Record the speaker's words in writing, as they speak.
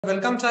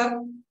Welcome sir.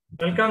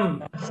 Welcome.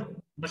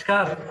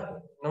 नमस्कार।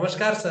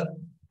 नमस्कार sir.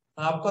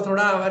 आपको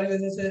थोड़ा हमारी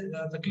वजह से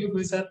तकलीफ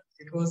हुई सर।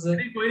 इट वाज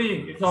कोई नहीं,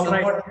 it's all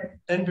right.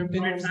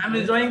 10-15 minutes I am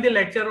enjoying the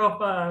lecture of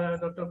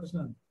doctor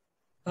Krishnan.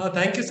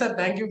 Thank you sir,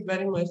 thank you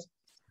very much.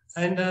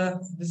 And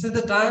this is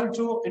the time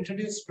to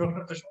introduce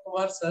Dr. Ashok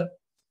Kumar sir.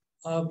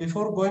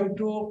 Before going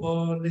to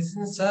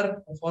listen sir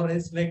for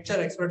his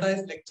lecture,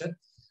 expertise lecture,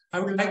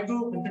 I would like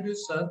to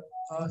introduce sir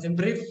in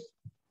brief.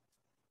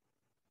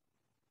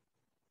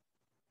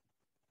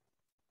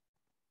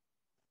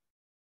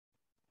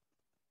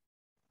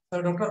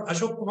 Dr.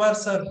 Ashok Kumar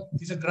sir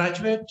is a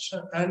graduate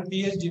and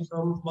PhD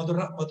from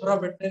Mathura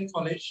Veterinary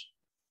College.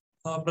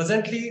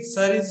 Presently,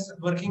 sir is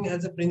working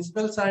as a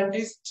principal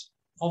scientist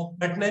of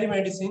veterinary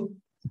medicine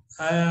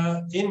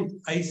in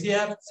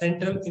ICAR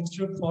Central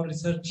Institute for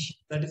Research,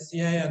 that is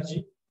CIRG,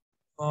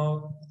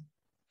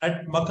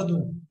 at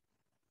Makhdoom.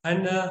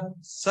 And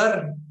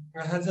sir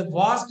has a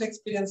vast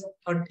experience of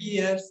 30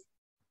 years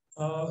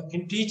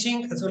in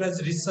teaching as well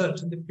as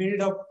research in the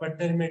field of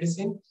veterinary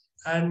medicine,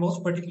 and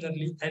most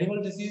particularly animal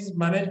disease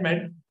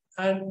management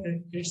and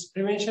its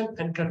prevention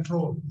and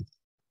control.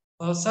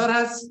 Sir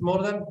has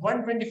more than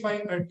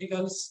 125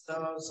 articles.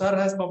 Sir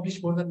has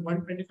published more than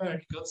 125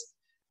 articles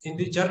in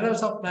the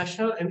journals of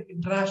national and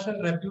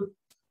international repute.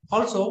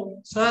 Also,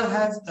 sir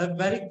has a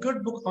very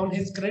good book on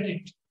his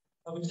credit,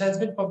 which has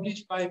been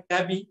published by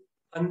Gabi,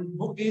 and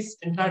book is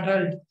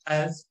entitled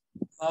as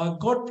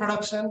Goat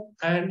Production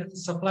and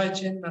Supply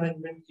Chain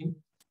Management in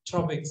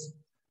Tropics.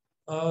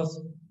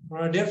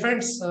 Dear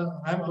friends,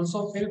 I am also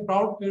feel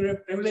proud,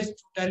 privileged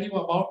to tell you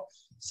about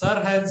sir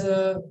has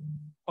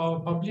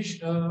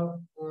published.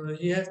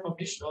 He has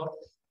published or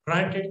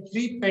granted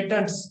 3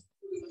 patents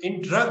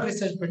in drug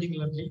research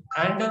particularly,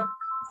 and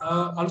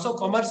also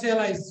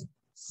commercialized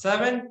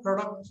 7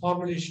 product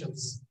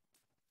formulations.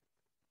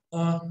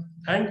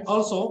 And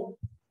also,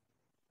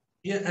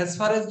 yeah, as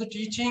far as the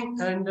teaching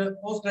and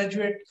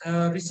postgraduate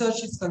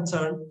research is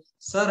concerned,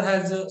 sir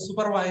has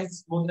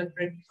supervised more than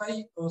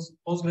 25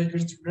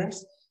 postgraduate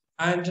students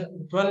and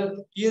 12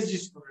 PhD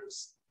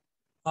students.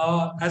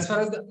 As far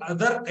as the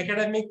other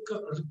academic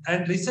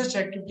and research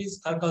activities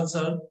are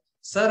concerned,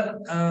 sir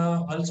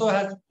also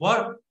has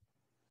worked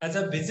as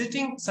a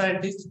visiting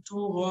scientist to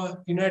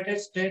United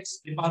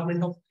States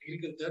Department of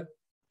Agriculture,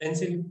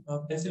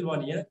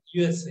 Pennsylvania,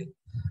 USA.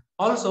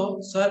 Also,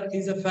 sir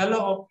is a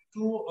fellow of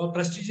 2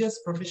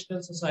 prestigious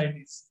professional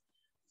societies.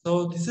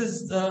 So this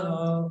is the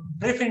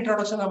brief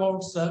introduction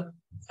about sir,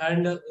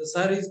 and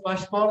sir is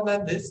much more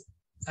than this.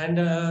 And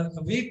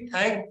we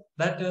thank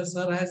that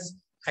sir has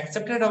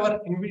accepted our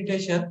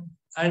invitation,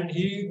 and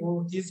he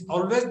is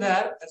always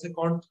there as a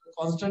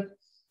constant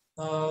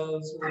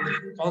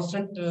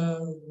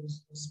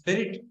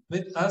spirit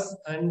with us.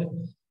 And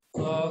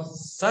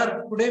sir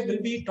today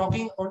will be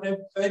talking on a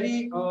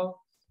very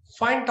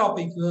fine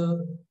topic,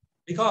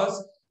 because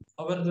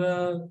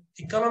our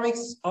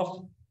economics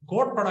of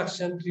goat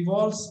production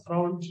revolves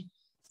around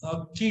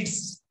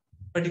kids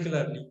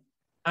particularly,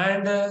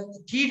 and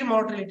kid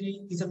mortality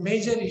is a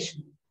major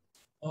issue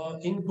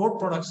in goat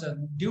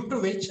production, due to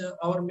which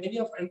our many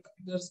of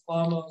entrepreneurs,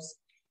 farmers,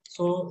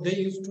 so they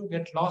used to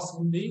get lost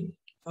in the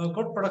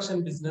goat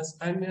production business,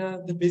 and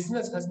the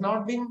business has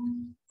not been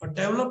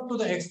developed to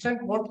the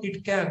extent what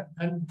it can,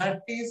 and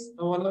that is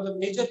one of the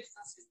major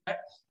reasons is that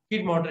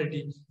kid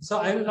mortality. So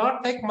I will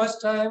not take much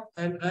time,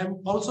 and I am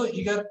also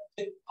eager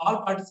with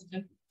all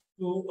participants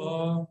to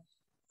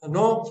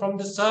know from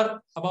the sir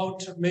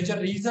about major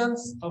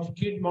reasons of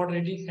kid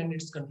mortality and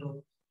its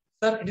control.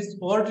 Sir, it is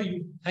over to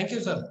you. Thank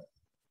you, sir.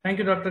 Thank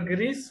you, Dr.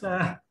 Girish,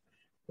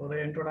 for the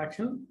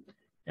introduction.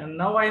 And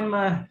now I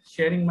am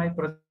sharing my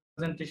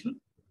presentation.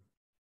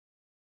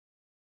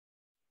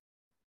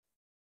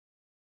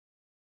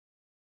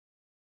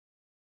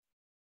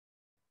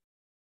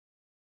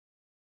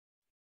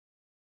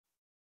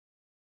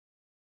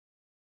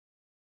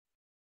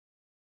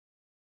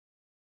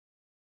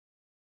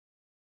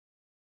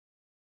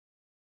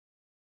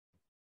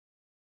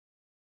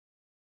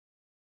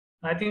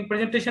 I think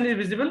presentation is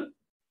visible.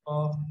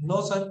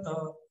 No, sir.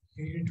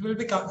 It will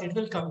be. It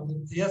will come.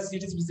 Yes,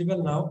 it is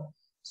visible now.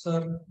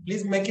 Sir,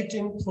 please make it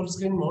in full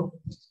screen mode.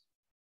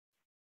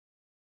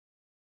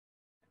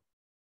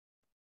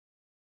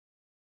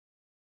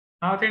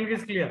 Now I think it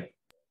is clear.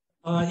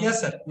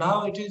 Yes, sir.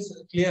 Now it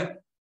is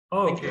clear.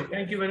 Okay.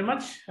 Thank you very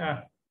much.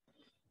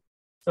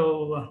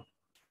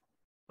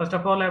 First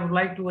of all, I would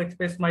like to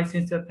express my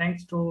sincere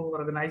thanks to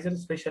organizers,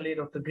 especially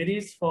Dr.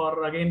 Girish,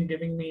 for again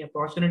giving me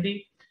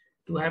opportunity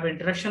to have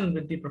interaction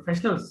with the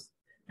professionals,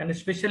 and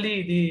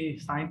especially the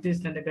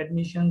scientists and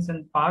academicians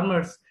and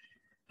farmers,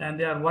 and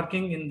they are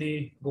working in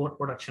the goat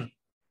production.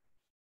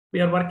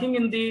 We are working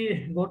in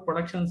the goat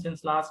production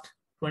since last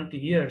 20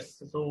 years.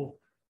 So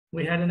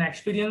we had an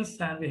experience,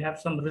 and we have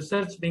some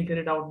research being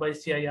carried out by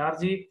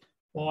CIRG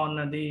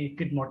on the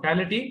kid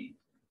mortality.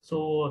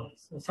 So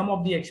some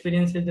of the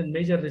experiences and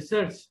major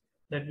research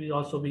that we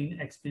also been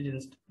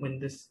experienced in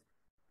this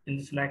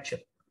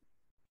lecture.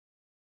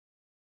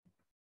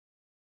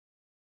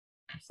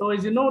 So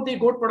as you know, the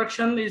goat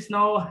production is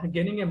now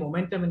gaining a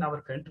momentum in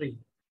our country.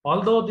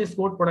 Although this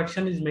goat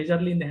production is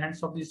majorly in the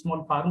hands of the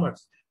small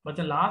farmers, but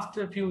in the last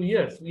few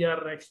years, we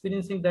are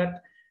experiencing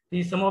that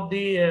some of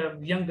the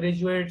young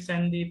graduates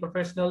and the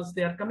professionals,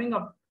 they are coming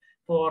up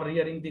for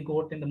rearing the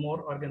goat in the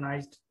more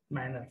organized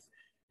manner.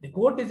 The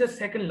goat is the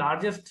second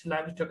largest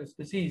livestock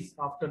species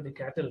after the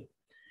cattle.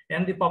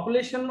 And the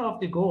population of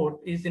the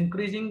goat is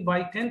increasing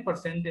by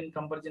 10% in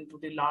comparison to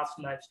the last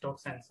livestock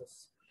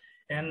census.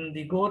 And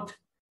the goat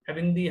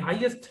having the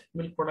highest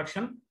milk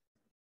production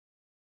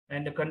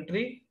in the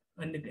country,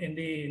 in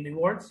the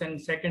world,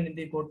 and second in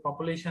the goat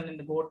population in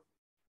the goat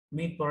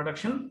meat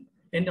production,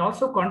 and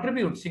also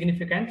contributes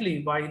significantly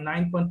by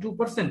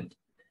 9.2%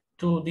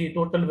 to the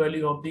total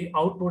value of the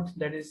output,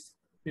 that is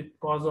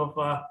because of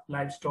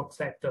livestock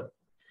sector.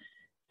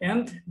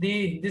 And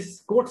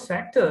this goat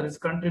sector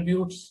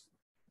contributes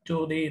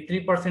to the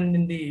 3%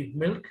 in the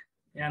milk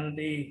and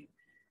the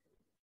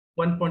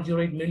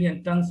 1.08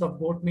 million tons of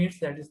goat meats,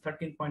 that is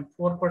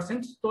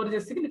 13.4%. So there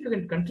is a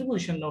significant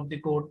contribution of the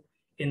goat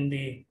in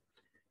the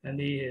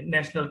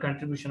national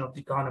contribution of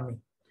the economy.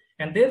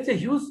 And there's a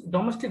huge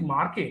domestic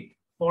market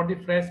for the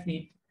fresh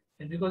meat.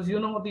 And because you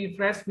know the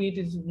fresh meat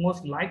is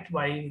most liked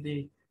by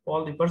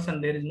all the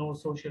person, there is no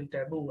social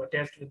taboo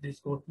attached with this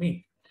goat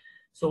meat.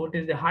 So it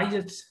is the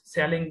highest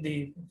selling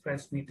the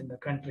fresh meat in the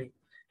country.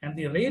 And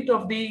the rate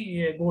of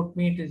the goat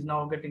meat is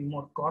now getting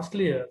more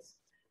costlier.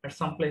 At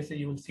some places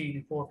you will see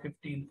the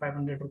 450 and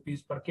 500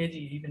 rupees per kg,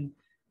 even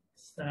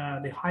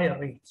the higher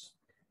rates.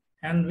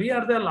 And we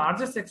are the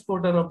largest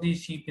exporter of the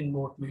sheep and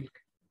goat milk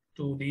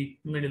to the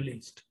Middle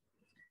East.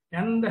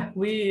 And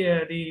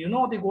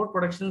the goat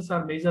productions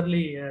are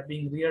majorly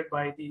being reared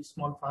by the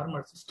small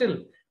farmers,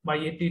 still by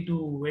 80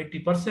 to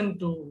 80%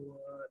 to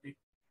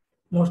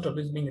most of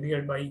this being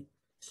reared by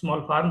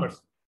small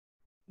farmers.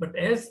 But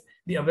as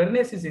the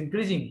awareness is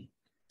increasing,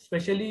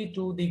 especially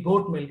to the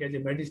goat milk as a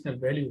medicinal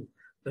value,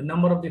 the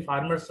number of the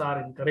farmers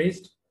are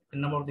encouraged, the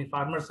number of the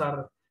farmers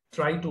are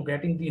trying to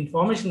getting the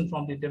information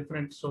from the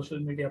different social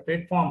media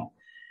platform.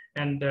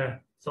 And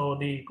so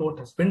the goat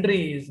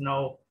husbandry is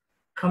now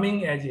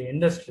coming as an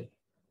industry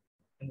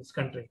in this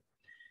country.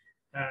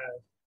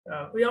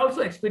 We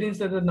also experience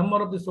that the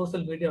number of the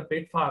social media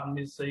platform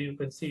is, you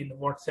can see in the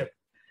WhatsApp,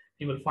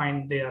 you will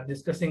find they are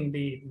discussing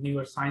the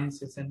newer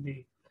sciences and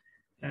they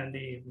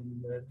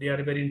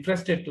are very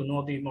interested to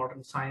know the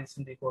modern science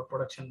in the goat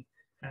production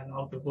and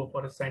how to go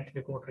for a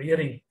scientific goat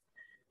rearing.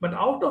 But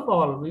out of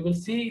all, we will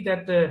see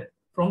that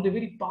from the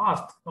very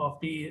past of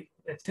the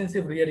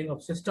extensive rearing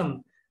of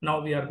system,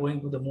 now we are going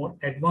to the more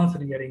advanced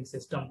rearing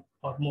system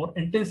or more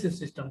intensive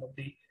system of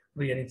the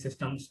rearing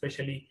system,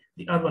 especially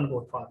the urban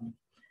goat farming.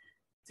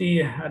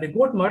 See, the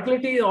goat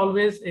mortality is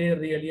always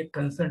really a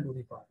concern to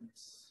the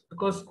farmers,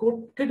 because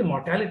kid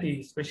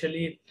mortality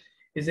especially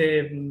is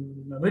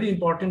very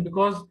important,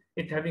 because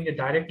it having a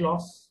direct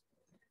loss,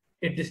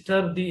 it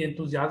disturbs the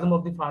enthusiasm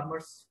of the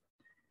farmers,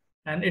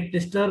 and it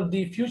disturbs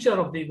the future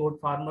of the goat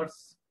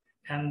farmers.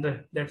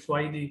 And that's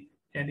why the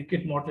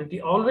kid mortality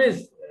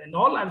always in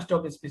all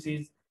livestock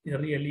species is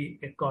really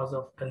a cause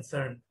of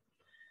concern.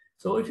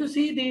 So if you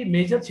see the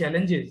major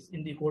challenges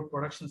in the goat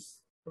productions,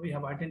 we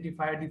have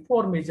identified the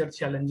 4 major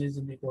challenges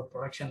in the goat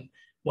production.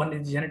 One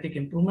is genetic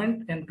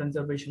improvement and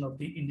conservation of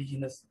the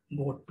indigenous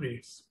goat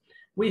breeds.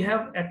 We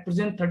have at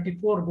present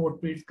 34 goat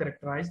breeds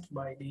characterized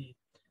by the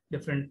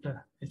different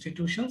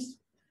institutions,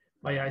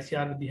 by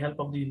ICAR with the help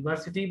of the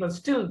university, but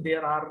still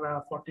there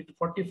are 40 to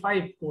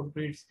 45 goat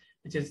breeds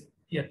which is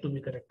yet to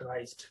be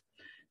characterized.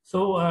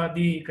 So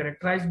the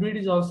characterized breed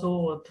is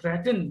also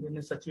threatened in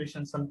a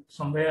situation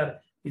somewhere.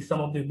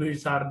 Some of the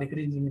breeds are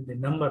decreasing in the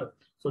number.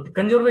 So the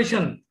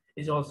conservation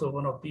is also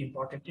one of the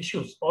important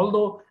issues.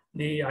 Although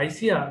the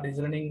ICAR is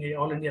running a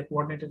All India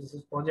Coordinated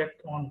Research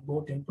Project on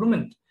goat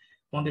improvement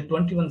on the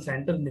 21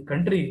 centers in the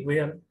country,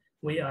 where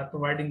we are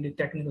providing the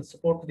technical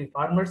support to the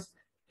farmers,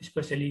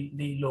 especially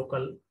the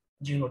local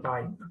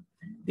genotype.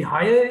 The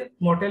higher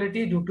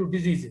mortality due to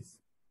diseases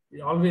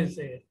is always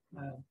I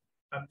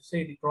have to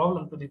say the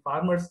problem to the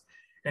farmers,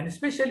 and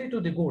especially to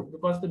the goat,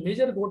 because the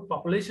major goat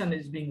population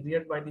is being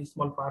reared by the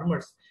small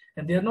farmers,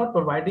 and they are not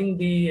providing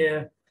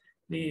the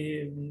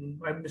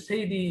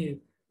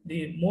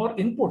more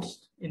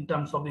inputs in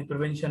terms of the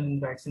prevention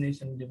and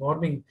vaccination and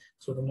deworming.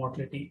 So the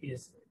mortality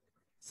is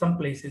some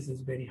places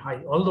is very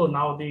high. Although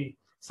now the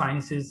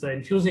science is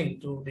infusing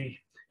to the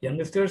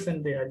youngsters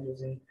and they are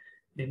using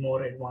the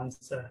more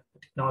advanced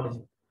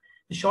technology.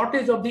 The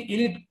shortage of the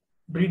elite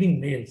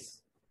breeding males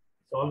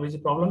is always a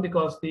problem,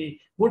 because the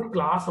good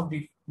class of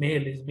the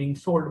male is being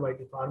sold by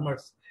the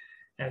farmers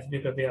as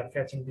because they are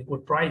fetching the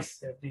good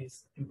price at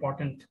these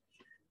important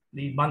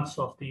months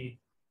of the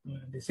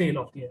sale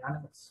of the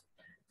animals.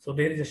 So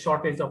there is a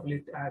shortage of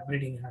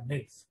breeding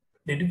males.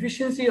 The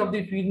deficiency of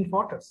the feeding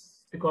fodders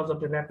because of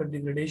the rapid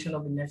degradation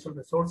of the natural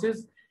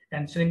resources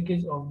and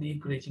shrinkage of the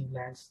grazing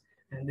lands,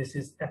 and this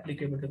is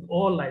applicable to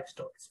all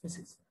livestock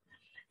species.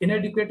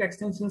 Inadequate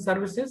extension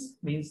services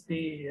means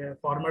the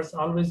farmers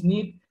always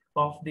need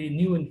of the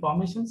new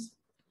informations,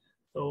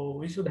 So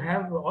we should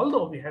have,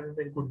 although we have a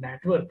very good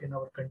network in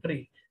our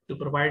country to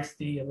provide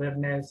the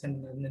awareness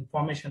and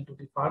information to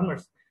the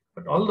farmers,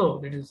 but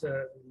although it is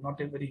not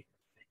a very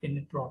in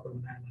a proper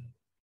manner.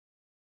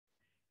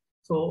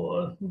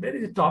 So there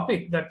is a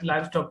topic that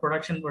livestock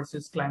production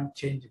versus climate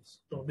changes.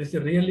 So this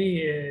is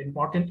really an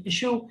important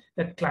issue,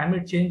 that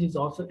climate change is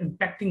also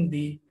impacting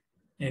the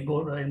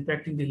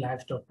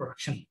livestock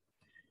production.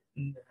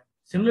 And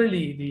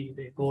similarly,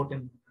 the goat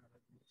and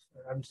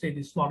I would say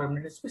the small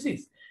ruminant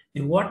species,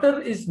 the water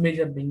is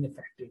major being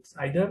affected.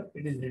 Either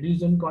it is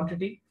reduced in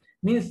quantity,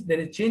 means there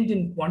is change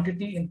in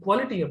quantity and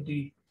quality of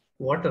the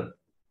water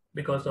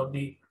because of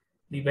the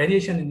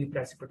variation in the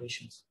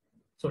precipitations.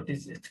 So it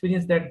is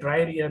experienced that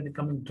drier year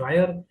becoming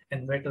drier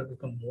and wetter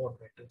become more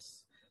wetter.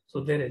 So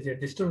there is a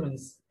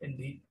disturbance in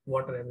the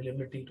water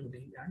availability to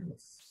the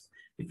animals.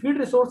 The feed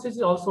resources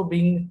is also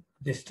being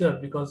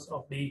disturbed because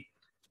of the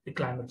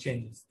climate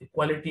changes. The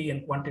quality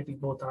and quantity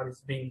both are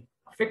being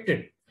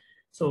affected.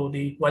 So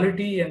the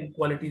quality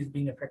is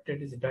being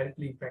affected is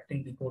directly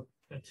impacting the goat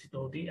and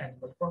the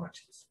animal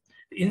productions.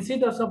 The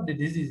incidence of the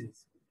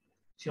diseases,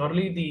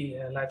 surely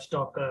the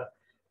livestock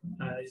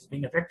is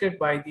being affected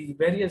by the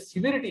various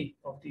severity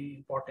of the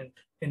important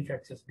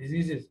infectious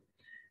diseases,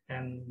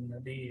 and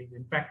the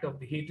impact of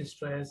the heat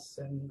stress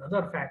and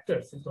other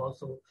factors is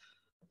also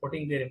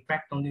putting their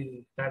impact on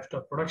the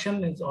livestock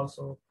production, is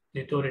also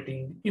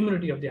deteriorating the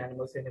immunity of the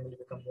animals, and animals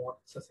become more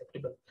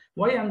susceptible.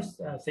 Why I'm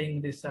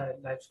saying this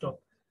livestock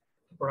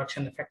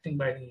production affecting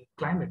by the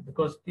climate?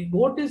 Because the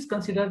goat is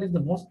considered as the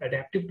most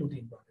adaptive to the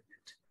environment.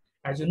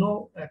 As you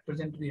know, at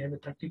present we have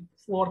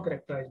 34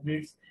 characterized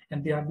breeds,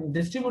 and they are being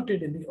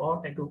distributed in the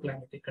all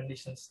agroclimatic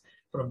conditions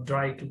from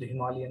dry to the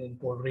Himalayan and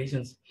cold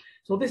regions.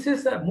 So this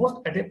is the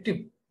most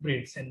adaptive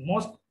breeds and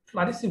most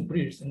flourishing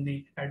breeds in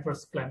the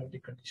adverse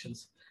climatic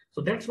conditions.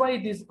 So that's why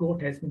this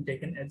goat has been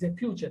taken as a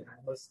future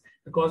animals,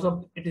 because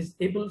of it is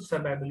able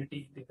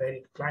survivability in the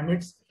varied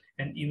climates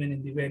and even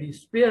in the very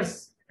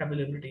sparse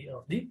availability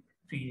of the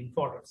feeding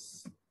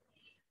fodders.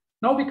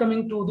 Now we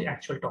coming to the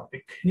actual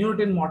topic.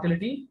 Neonatal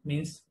mortality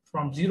means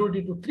from 0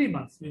 to 3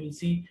 months, we will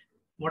see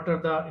what are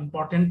the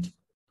important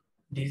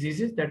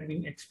diseases that are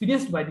being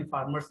experienced by the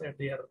farmers at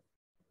their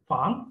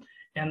farm,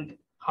 and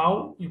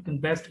how you can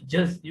best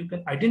judge, you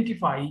can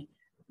identify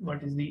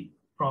what is the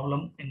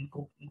problem in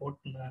goat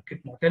kid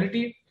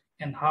mortality,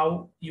 and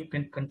how you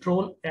can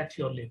control at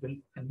your level,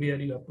 and where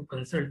you have to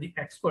consult the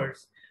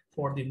experts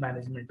for the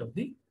management of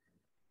the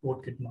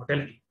goat kid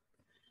mortality.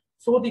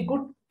 So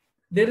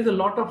there is a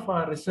lot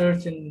of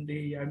research in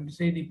the, I would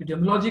say, the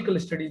epidemiological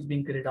studies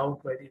being carried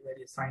out by the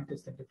various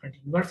scientists at different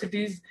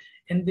universities,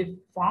 and they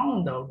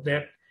found out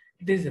that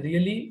it is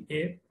really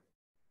a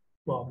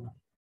problem.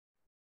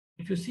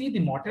 If you see the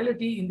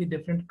mortality in the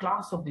different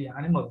class of the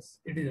animals,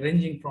 it is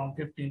ranging from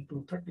 15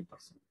 to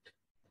 30%.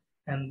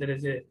 And there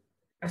is a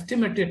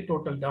estimated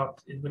total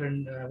death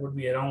would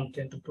be around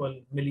 10 to 12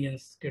 million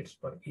kids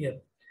per year.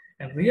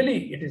 And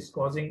really, it is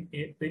causing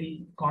a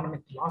very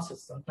economic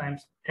losses,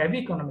 sometimes heavy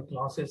economic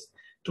losses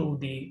to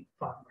the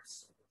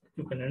farmers.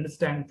 You can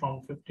understand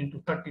from 15 to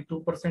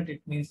 32%,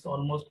 it means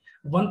almost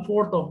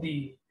 1/4 of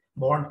the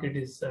born kid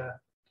is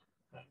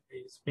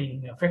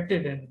being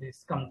affected, and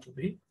this come to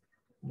the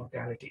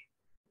mortality.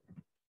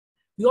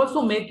 We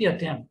also make the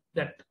attempt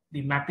that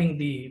the mapping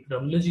the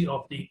epidemiology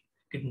of the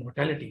kid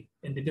mortality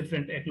in the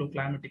different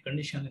agroclimatic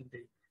conditions in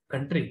the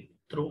country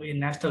through a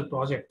national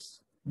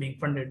projects being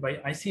funded by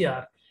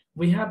ICAR.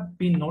 We have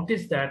been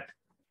noticed that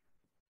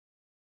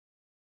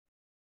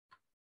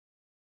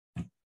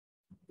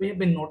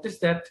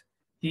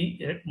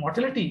the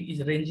mortality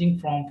is ranging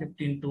from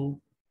 15 to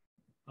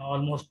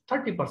almost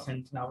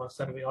 30% in our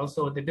survey.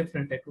 Also, the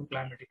different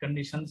agroclimatic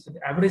conditions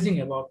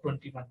averaging about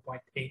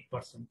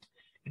 21.8%.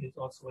 It is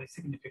also a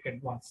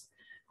significant one.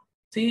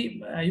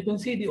 See, you can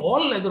see the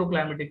all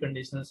agroclimatic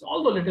conditions,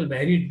 although little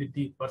varied with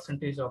the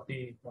percentage of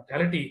the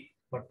mortality,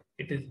 but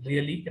it is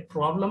really a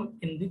problem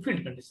in the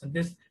field condition.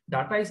 This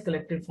data is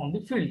collected from the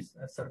fields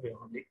survey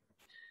only.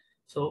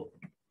 So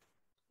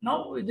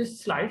now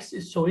this slides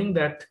is showing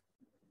that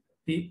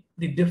the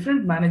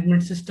different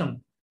management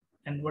system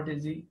and what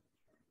is the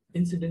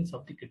incidence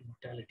of the kid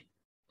mortality.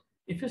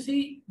 If you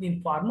see the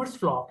farmer's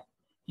flock,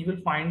 you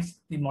will find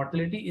the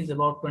mortality is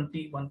about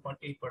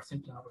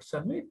 21.8% in our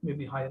survey. It may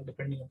be higher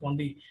depending upon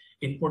the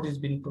input is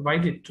being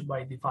provided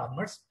by the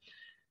farmers.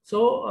 So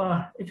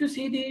if you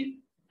see the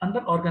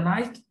under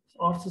organized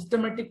or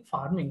systematic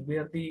farming,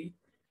 where the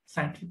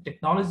scientific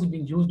technology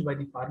being used by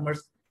the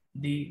farmers,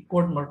 the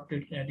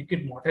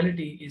kid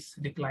mortality is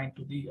declined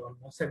to the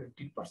almost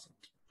 17%.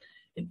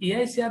 In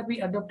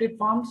AICRB adopted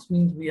farms,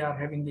 means we are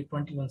having the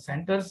 21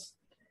 centers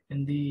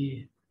in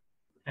the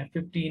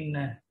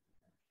 15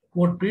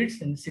 goat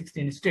breeds in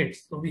 16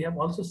 states. So we have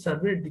also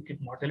surveyed the kid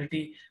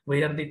mortality,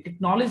 where the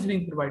technology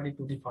being provided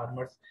to the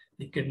farmers,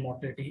 the kid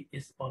mortality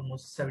is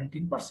almost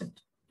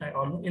 17%,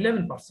 almost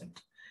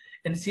 11%.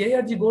 In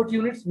CIRG goat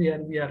units, we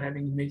are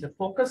having major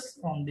focus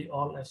on the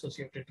all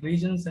associated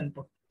regions and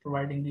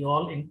providing the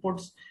all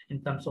inputs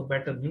in terms of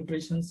better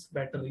nutrition,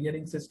 better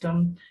rearing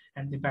system,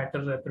 and the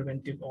better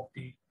preventive of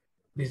the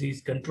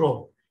disease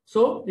control.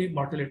 So the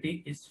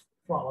mortality is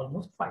for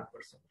almost 5%.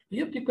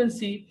 Here you can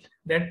see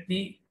that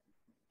the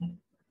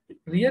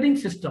rearing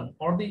system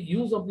or the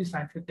use of the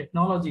scientific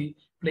technology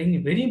playing a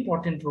very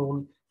important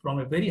role from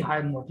a very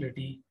high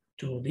mortality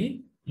to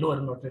the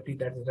lower mortality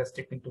that is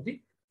restricting to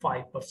the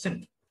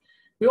 5%.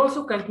 We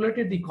also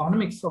calculated the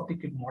economics of the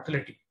kid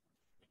mortality.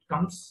 It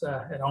comes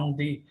around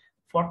the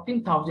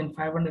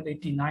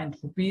 14,589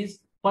 rupees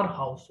per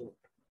household.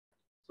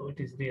 So it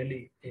is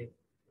really a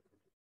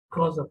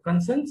cause of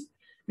concerns.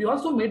 We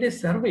also made a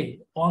survey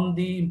on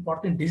the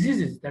important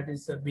diseases that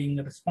is being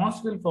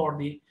responsible for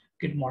the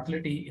kid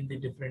mortality in the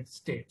different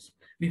states.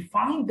 We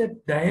found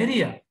that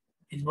diarrhea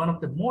is one of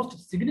the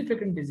most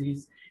significant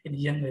disease in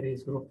young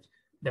age group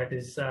that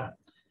is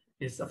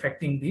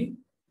affecting the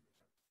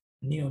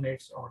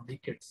neonates or the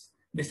kids.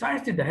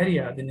 Besides the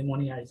diarrhea, the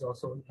pneumonia is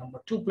also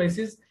number 2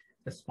 places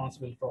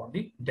responsible for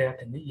the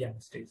death in the young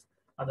stage.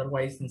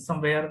 Otherwise, in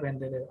somewhere when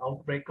there is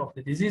outbreak of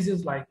the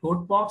diseases like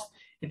goat pox,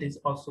 it is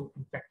also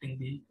impacting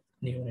the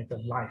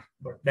neonatal life.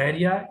 But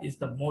diarrhea is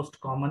the most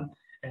common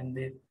and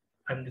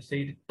I'm going to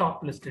say the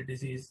top listed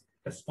disease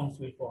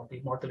responsible for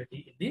the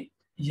mortality in the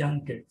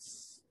young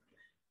kids.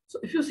 So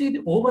if you see the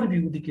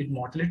overview of the kid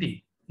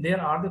mortality,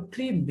 there are the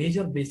 3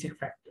 major basic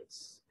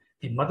factors: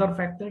 the mother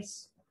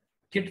factors,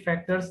 kid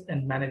factors,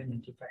 and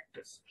managemental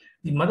factors.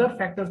 The mother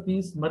factors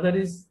means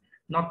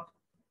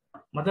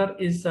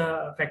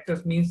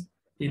factors means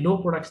the low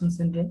production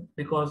syndrome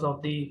because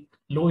of the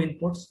low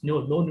inputs,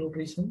 low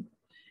nutrition,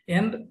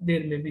 and they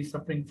may be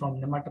suffering from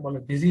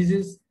metabolic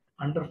diseases,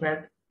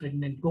 underfed,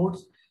 pregnant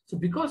goats. So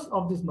because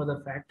of these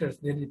mother factors,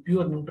 there is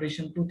pure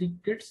nutrition to the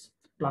kids,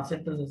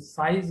 placental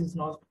size is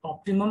not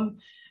optimum,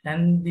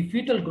 and the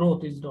fetal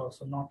growth is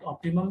also not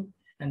optimum,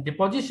 and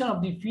deposition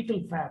of the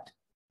fetal fat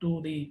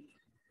to the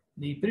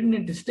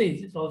pregnant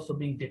stage is also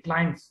being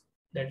declined,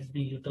 that is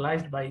being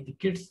utilized by the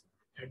kids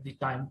at the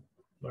time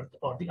birth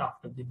or the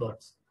after the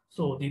birth.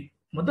 So the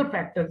mother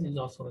factors is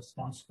also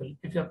responsible.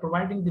 If you are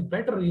providing the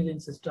better rearing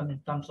system in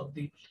terms of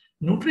the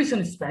nutrition,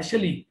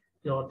 especially,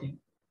 the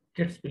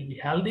kids will be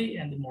healthy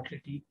and the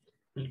mortality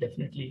will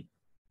definitely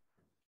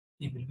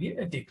be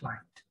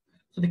declined.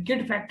 So the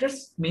kid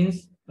factors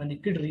means when the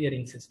kid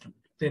rearing system,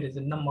 there is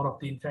a number of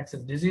the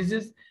infectious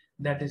diseases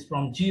that is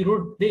from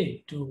 0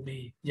 day to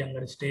the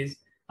younger stage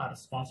are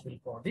responsible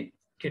for the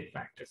kid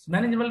factors.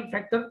 Manageable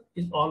factor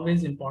is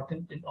always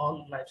important in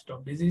all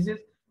livestock diseases,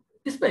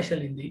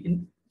 especially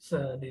in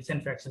these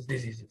infectious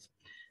diseases.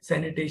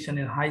 Sanitation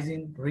and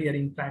hygiene,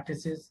 rearing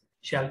practices,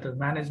 shelter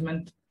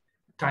management,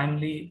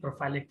 timely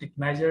prophylactic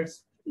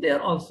measures, they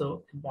are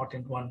also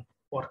important one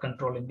for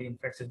controlling the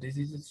infectious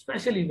diseases,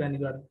 especially when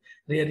you are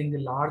rearing a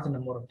large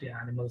number of the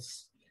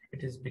animals.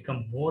 It has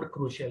become more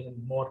crucial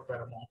and more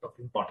paramount of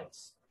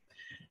importance.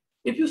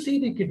 If you see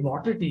the kid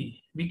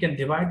mortality, we can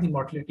divide the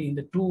mortality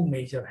into 2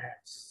 major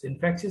heads: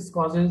 infectious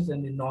causes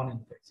and the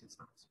non-infectious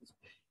causes.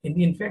 In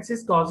the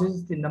infectious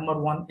causes, the number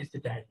 1 is the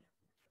diarrhea,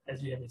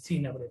 as we have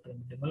seen in our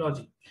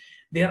epidemiology.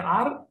 There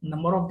are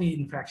number of the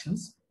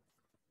infections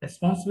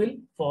responsible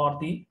for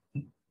the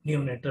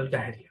neonatal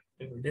diarrhea.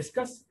 We will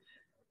discuss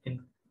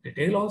in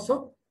detail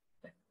also.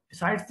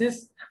 Besides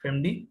this,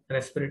 FMD,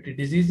 respiratory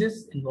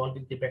diseases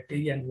involving the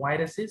bacteria and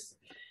viruses,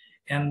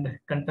 and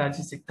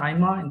contagious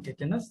ecthyma and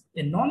tetanus.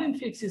 In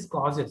non-infectious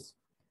causes,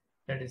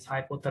 that is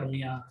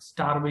hypothermia,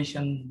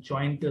 starvation,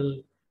 joint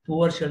ill,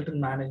 poor shelter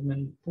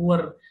management,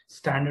 poor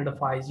standard of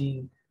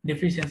hygiene,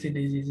 deficiency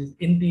diseases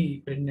in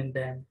the pregnant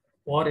dam,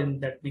 or in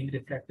that being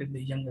reflected in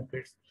the younger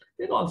kids.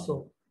 They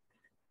also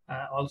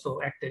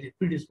act as a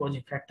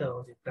predisposing factor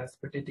or the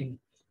precipitating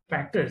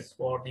factors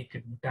for the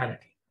kid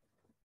mortality.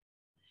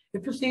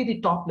 If you see the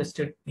top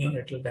listed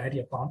neonatal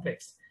diarrhea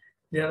complex,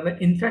 there are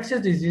the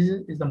infectious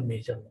diseases is the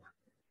major one,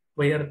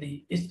 where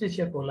the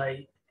Escherichia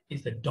coli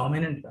is the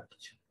dominant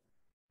pathogen.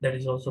 That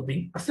is also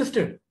being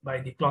assisted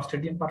by the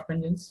Clostridium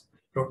perfringens,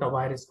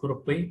 rotavirus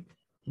group A,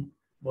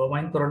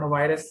 bovine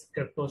coronavirus,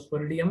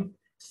 Cryptosporidium,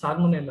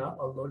 Salmonella,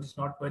 although it is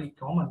not very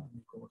common in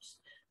the course.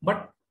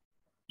 But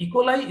E.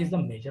 coli is the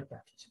major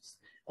pathogens.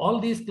 All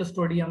these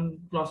Clostridium,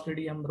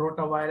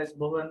 rotavirus,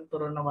 bovine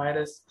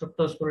coronavirus,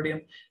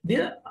 Cryptosporidium,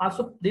 they're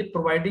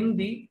providing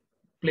the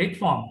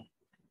platform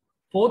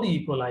for the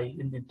E. coli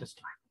in the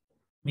intestine.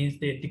 Means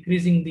they're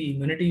decreasing the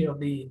immunity of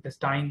the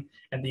intestine,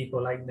 and the E.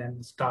 coli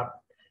then start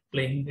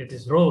playing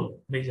its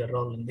major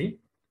role in the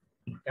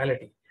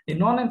mortality. The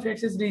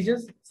non-infectious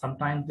diseases,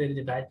 sometimes there is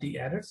a dietary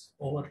errors,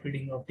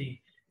 overfeeding of the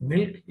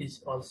milk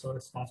is also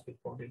responsible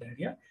for the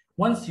diarrhea.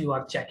 Once you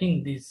are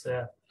checking these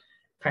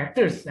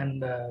factors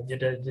and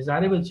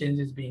desirable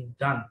changes being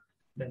done,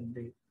 then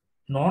the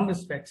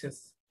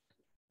non-infectious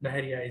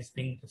diarrhea is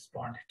being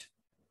responded.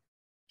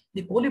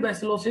 The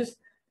polybacillosis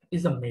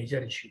is a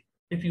major issue.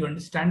 If you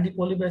understand the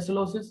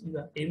polybacillosis, you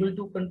are able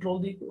to control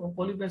the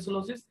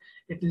polybacillosis.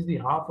 It is the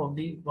half of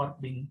the work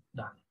being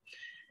done.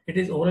 It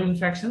is oral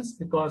infections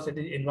because it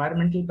is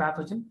environmental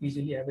pathogen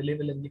easily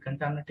available in the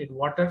contaminated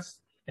waters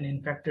and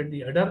infected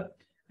the udder,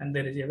 and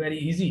there is a very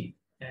easy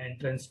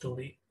entrance to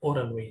the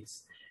oral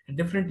ways.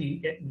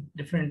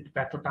 different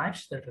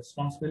pathotypes that are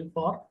responsible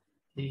for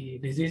the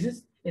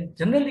diseases. And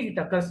generally, it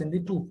occurs in the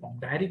two forms: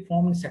 diarrheic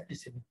form and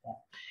septicemic form.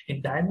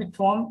 In diarrheic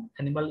form,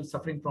 animal is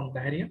suffering from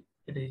diarrhea.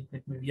 It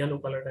may be yellow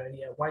color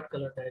diarrhea, white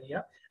color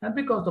diarrhea, and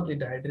because of the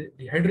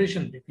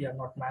dehydration, if we are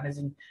not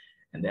managing,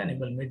 and the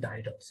animal may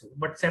die also.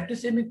 But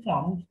septicemic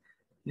form,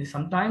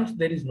 sometimes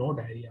there is no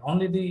diarrhea.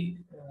 Only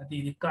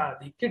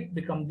the kid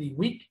become the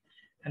weak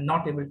and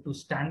not able to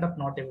stand up,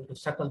 not able to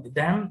suckle the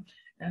dam,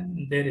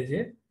 and there is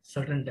a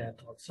certain death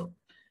also.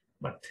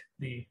 But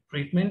the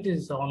treatment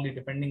is only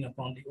depending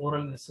upon the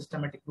oral and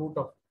systematic route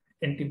of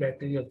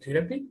antibacterial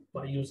therapy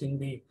by using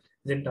the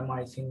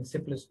gentamicin,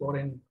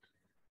 cephalosporin,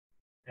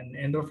 and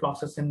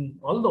enrofloxacin.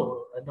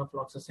 Although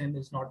enrofloxacin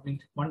is not being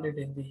recommended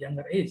in the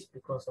younger age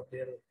because of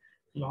their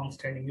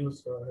long-standing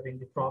use, having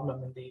the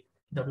problem in the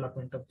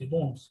development of the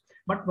bones.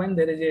 But when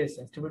there is a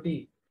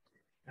sensitivity,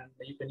 and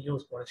you can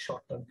use for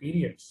short-term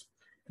periods.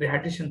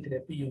 Rehydration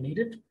therapy, you need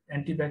it.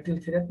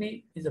 Antibacterial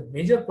therapy is a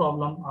major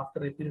problem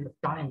after a period of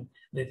time.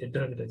 There's a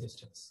drug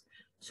resistance.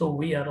 So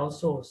we are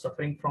also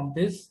suffering from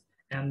this,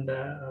 and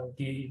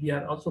we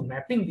are also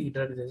mapping the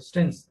drug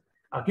resistance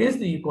against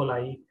the E.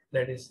 coli.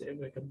 That is a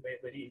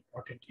very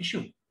important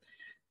issue.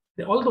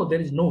 Although there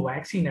is no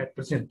vaccine at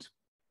present,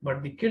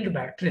 but the killed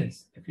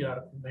bacterians, if you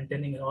are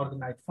maintaining an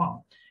organized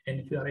farm, and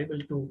if you are able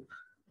to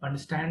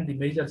understand the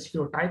major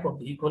serotype of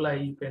the E.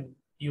 coli, you can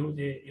use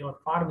your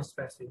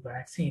farm-specific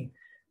vaccine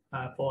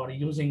for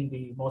using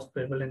the most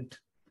prevalent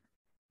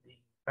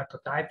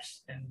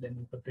pathotypes, and then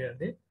you prepare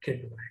the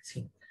killed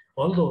vaccine.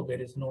 Although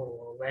there is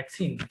no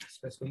vaccine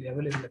specifically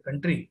available in the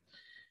country,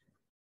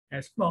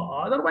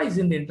 otherwise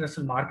in the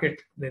international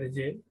market, there is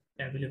a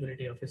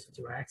availability of such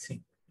a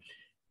vaccine.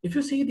 If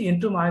you see the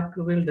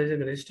antimicrobial drug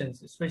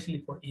resistance,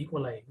 especially for E.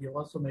 coli, we have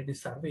also made a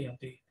survey of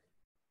the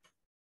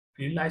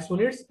field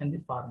isolates and the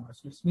farm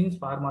isolates. Means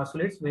farm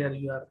isolates where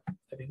you are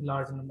having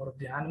large number of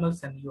the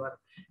animals and you are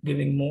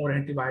giving more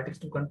antibiotics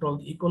to control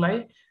the E.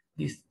 coli.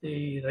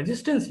 The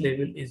resistance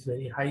level is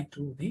very high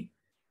to the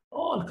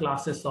all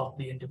classes of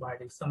the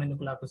antibiotics: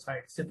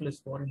 aminoglycosides,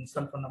 cephalosporin,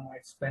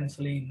 sulfonamides,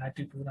 penicillin,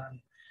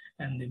 nitrofuran,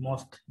 and the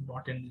most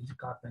important is the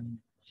carbapenem.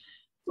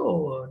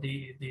 So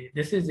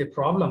this is a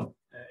problem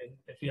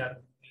if we are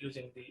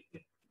using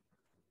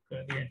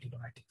the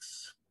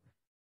antibiotics.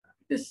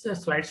 This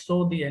slide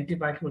shows the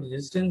antibiotic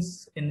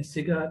resistance in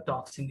Shiga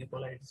toxin E.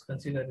 coli. It is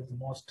considered as the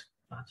most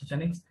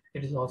pathogenic.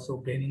 It is also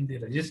gaining the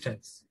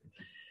resistance.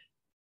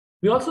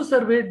 We also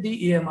surveyed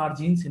the AMR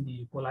genes in the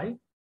E. coli.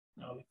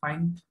 We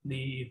find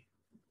the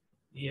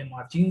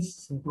AMR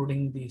genes,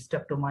 including the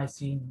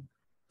streptomycin,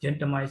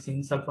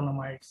 gentamicin,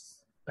 sulfonamides,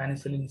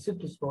 penicillin,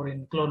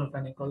 cephalosporin,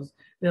 chlorphenicals.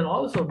 They are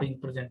also being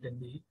present in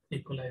the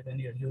E. coli when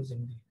you are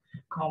using the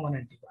common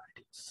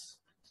antibiotics.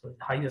 So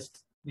the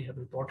highest we have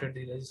reported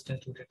the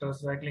resistance to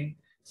tetracycline,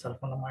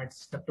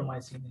 sulfonamides,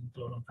 streptomycin, and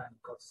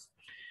chlorphenicals.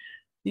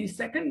 The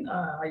second,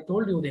 I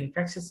told you the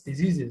infectious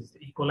diseases,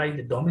 E. coli is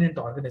the dominant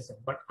organism,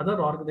 but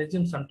other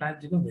organisms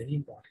sometimes become very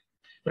important.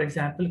 For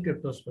example,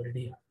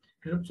 Cryptosporidia.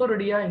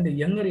 Cryptosporidia in the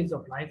younger age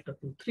of life, up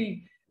to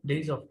 3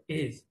 days of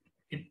age,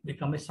 it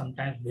becomes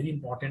sometimes very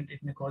important.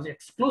 It may cause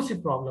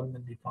explosive problem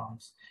in the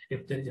farms.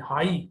 If there is a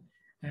high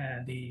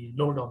the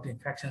load of the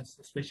infections,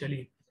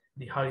 especially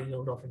the high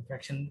load of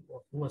infection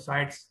of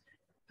oocytes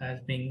as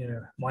being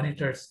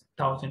monitored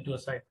 1,000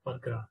 oocytes per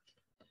gram.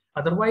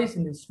 Otherwise,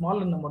 in the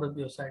smaller number of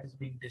the oocytes is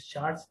being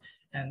discharged,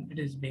 and it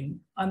is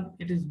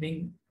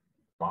being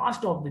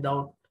passed off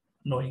without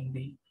knowing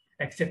the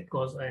except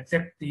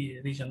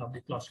the region of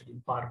the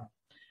Clostridium parva.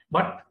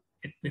 But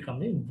it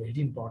becomes very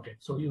important.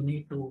 So you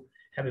need to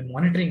have a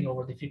monitoring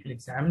over the fecal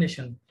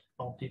examination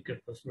of the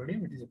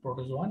Cryptosporidium. It is a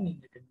protozoan.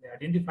 It can be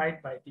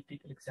identified by the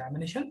fecal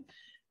examination.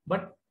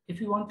 But if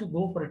you want to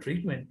go for a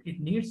treatment, it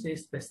needs a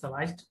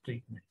specialized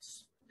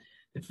treatments.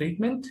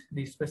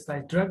 The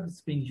specialized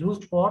drugs being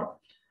used for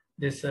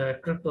this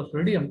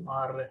Cryptosporidium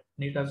are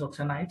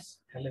nitazoxanides,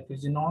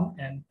 halofurinol,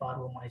 and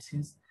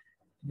parvomycins.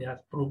 They are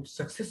proved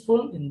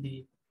successful in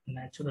the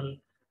natural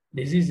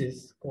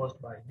diseases caused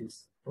by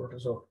this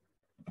protozoa.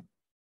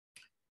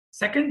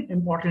 Second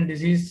important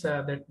disease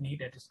that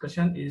need a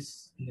discussion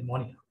is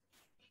pneumonia.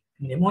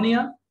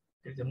 Pneumonia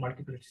is a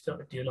multiple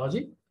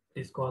etiology.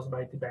 It is caused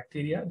by the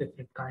bacteria,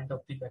 different kind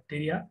of the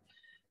bacteria,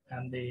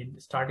 and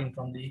starting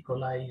from the E.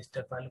 coli,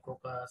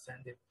 Staphylococcus,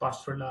 and the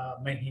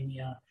Pasteurella,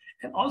 Menhemia,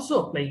 and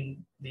also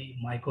playing the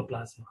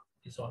Mycoplasma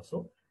is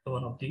also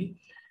one of the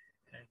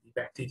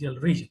bacterial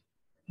region.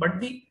 But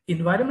the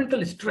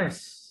environmental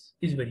stress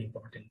is very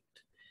important.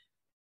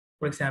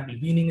 For example,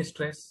 weaning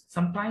stress.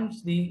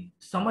 Sometimes the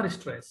summer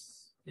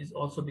stress is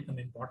also become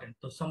important.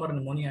 So summer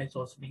pneumonia is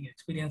also being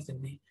experienced in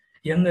the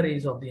younger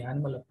age of the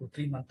animal up to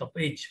 3 months of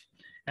age,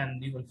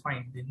 and you will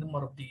find the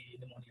number of the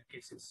pneumonia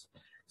cases.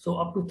 So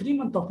up to 3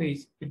 months of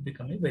age, it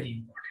becomes very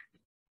important,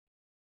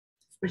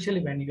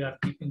 especially when you are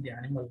keeping the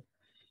animal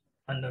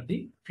under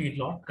the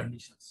feedlot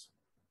conditions.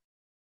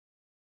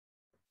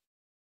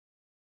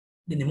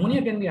 The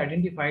pneumonia can be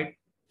identified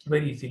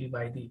very easily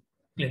by the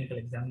clinical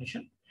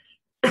examination,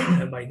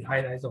 by the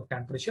high rise of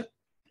temperature.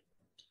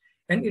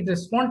 and it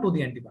responds to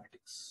the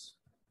antibiotics.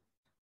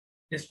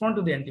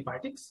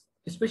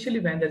 Especially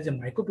when there is a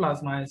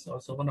mycoplasma is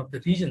also one of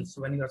the regions.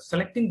 When you are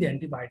selecting the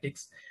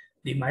antibiotics,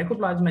 the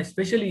mycoplasma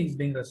especially is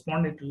being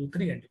responded to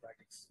 3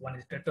 antibiotics. One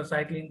is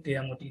tetracycline,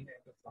 tiamotine,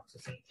 and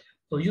fluoxetine.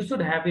 So you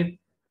should have a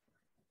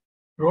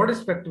broad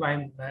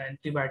spectrum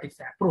antibiotics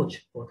approach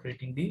for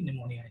treating the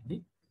pneumonia in the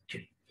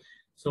kid.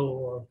 So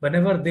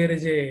whenever there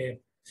is a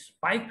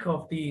spike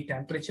of the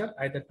temperature,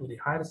 either to the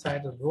higher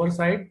side or lower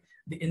side,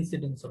 the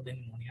incidence of the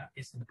pneumonia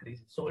is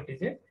increasing. So it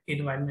is a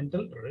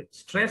environmental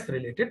stress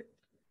related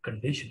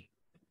condition.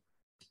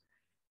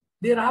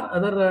 There are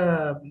other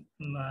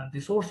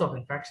the source of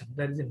infection.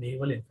 There is a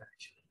naval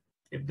infection.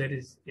 If there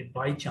is a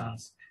by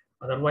chance,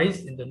 otherwise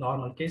in the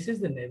normal cases,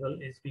 the navel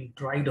is being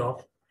dried off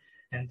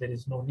and there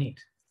is no need.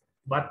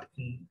 But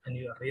when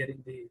you are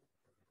hearing the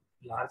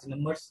large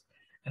numbers,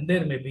 and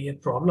there may be a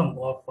problem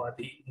of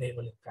the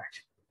naval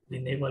infection. The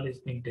navel is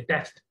being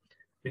detached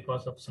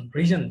because of some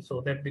reason,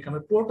 so that become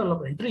a portal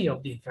of entry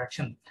of the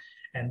infection,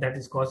 and that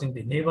is causing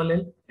the naval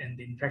ill, and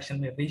the infection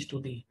may reach to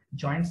the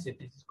joints. It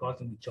is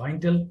causing the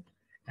joint ill,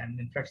 and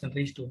infection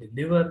reach to the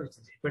liver, which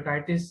is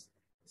hepatitis.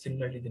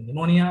 Similarly, the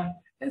pneumonia,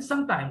 and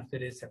sometimes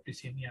there is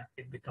septicemia.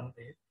 It becomes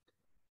a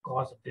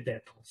cause of the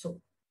death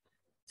also.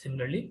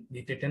 Similarly,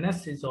 the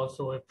tetanus is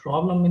also a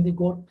problem in the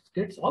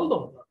kids,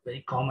 although not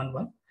very common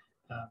one.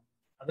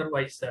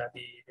 Otherwise, the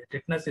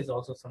tetanus is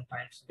also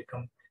sometimes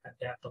become a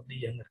death of the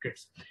younger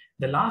kids.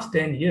 The last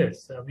 10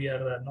 years, we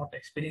are not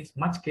experiencing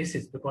much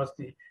cases because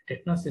the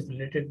tetanus is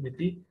related with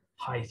the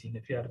hygiene.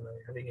 If you are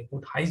having a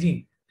good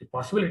hygiene, the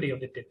possibility of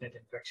the tetanus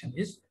infection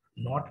is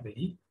not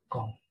very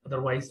common.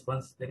 Otherwise,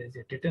 once there is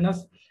a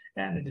tetanus,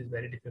 and it is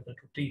very difficult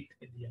to treat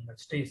in the younger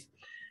stage.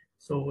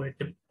 So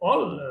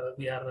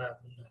we are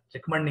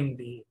recommending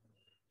the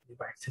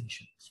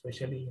vaccination,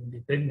 especially in the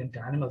pregnant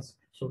animals,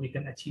 so we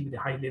can achieve the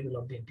high level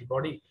of the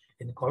antibody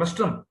in the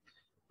colostrum,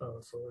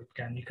 so it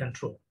can be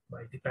controlled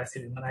by the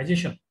passive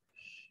immunization.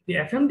 The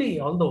FMD,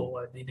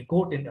 although the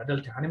goat in the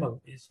adult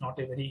animal is not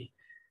a very,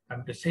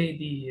 to say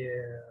the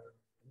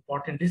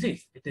important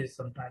disease, it is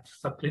sometimes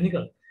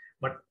subclinical,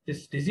 but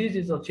this disease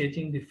is also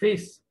changing the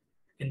face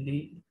in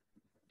the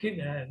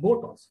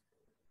goat also.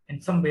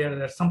 And somewhere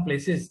there are some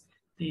places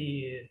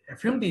the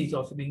FMD is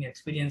also being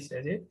experienced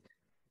as a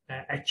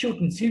acute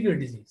and severe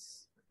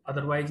disease.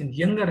 Otherwise, in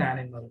younger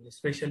animals,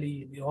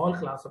 especially the all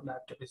class of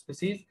lactobacillus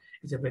species,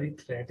 is a very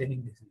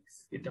threatening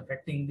disease. It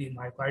affecting the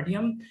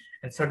myocardium,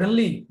 and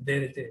suddenly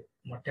there is a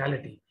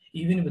mortality,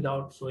 even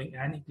without showing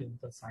any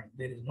clinical sign.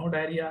 There is no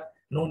diarrhea,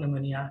 no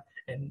pneumonia,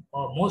 and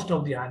most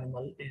of the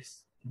animal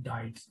is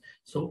dies.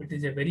 So it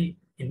is a very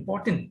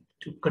important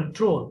to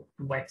control,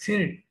 to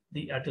vaccinate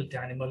the adult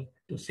animal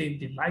to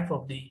save the life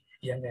of the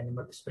young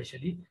animal,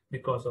 especially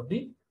because of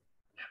the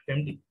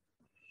FMD.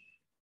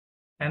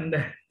 And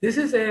this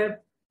is a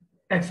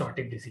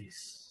exotic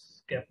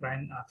disease,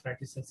 caprine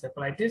arthritis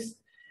encephalitis,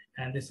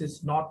 and this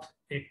is not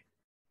a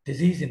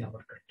disease in our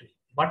country.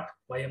 But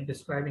why I'm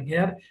describing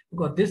here,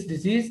 because this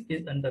disease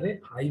is under a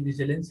high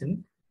vigilance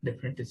in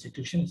different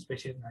institutions,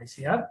 especially in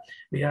ICR.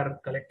 We are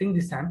collecting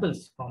the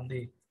samples from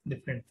the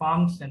different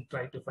farms and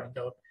try to find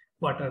out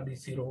what are the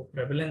zero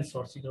prevalence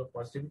or zero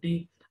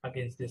positivity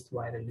against this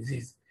viral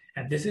disease.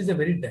 And this is a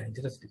very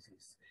dangerous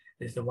disease.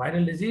 This is a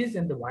viral disease,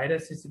 and the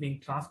virus is being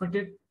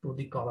transmitted to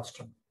the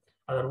colostrum.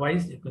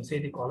 Otherwise, you can say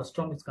the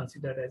colostrum is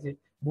considered as a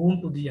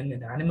boon to the young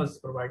animals,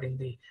 providing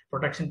the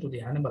protection to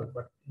the animal.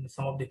 But in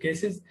some of the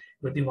cases,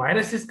 where the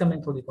virus is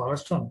coming through the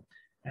colostrum,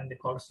 and the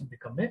colostrum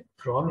become a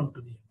problem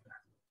to the young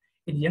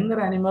animal. In younger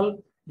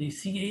animal, the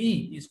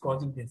CAE is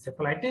causing the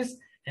encephalitis,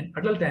 and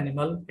adult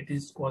animal, it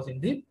is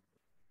causing the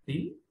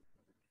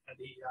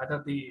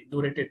either the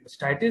durated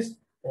mastitis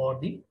or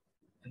the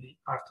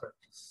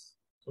arthritis.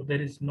 So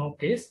there is no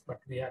case, but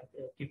we are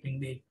keeping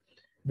the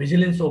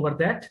vigilance over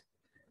that.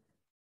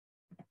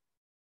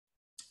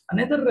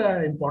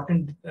 Another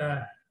important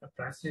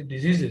parasitic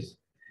diseases,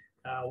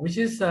 which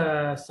is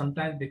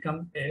sometimes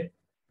become the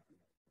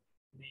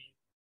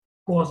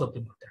cause of the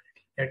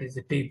mortality. That is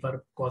the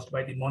taper caused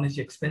by the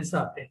Monagia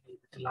expensa and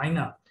the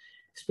Vitilina,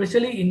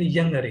 especially in the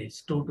younger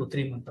age, 2 to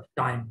 3 months of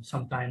time.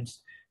 Sometimes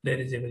there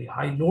is a very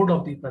high load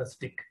of the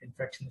parasitic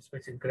infection,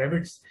 especially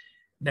gravids,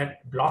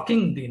 that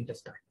blocking the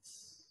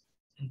intestines.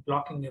 And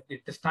blocking of the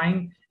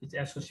intestine is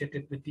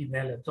associated with the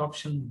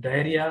malabsorption,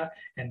 diarrhea,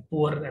 and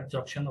poor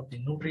absorption of the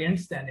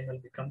nutrients. The animal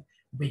become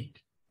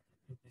weak.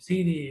 If you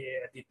see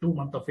the 2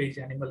 months of age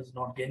animal is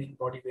not gaining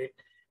body weight,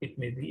 it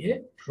may be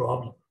a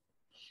problem.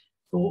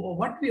 So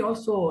what we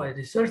also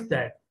research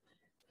that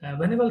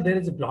whenever there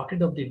is a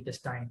blockage of the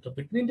intestine, so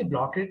between the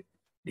blockage,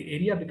 the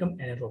area become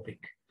anaerobic.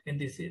 And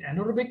this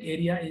anaerobic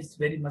area is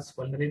very much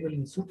vulnerable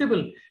and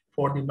suitable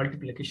for the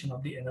multiplication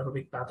of the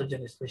anaerobic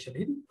pathogen,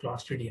 especially the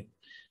Clostridium.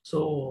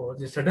 So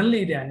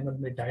suddenly the animal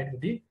may die with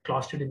the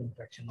Clostridium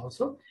infection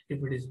also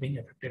if it is being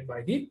affected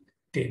by the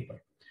tapeworm.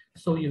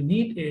 So you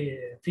need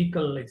a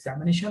fecal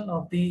examination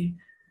of the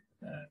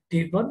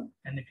tapeworm,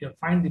 and if you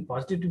find the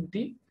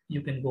positivity,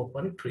 you can go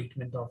for a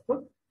treatment of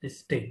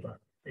this tapeworm.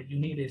 You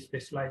need a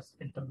specialized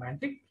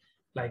enzymatic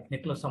like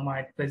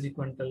niclosamide,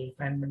 praziquantel,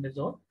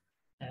 fenbendazole,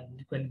 and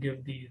you can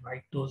give the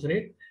right dose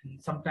rate.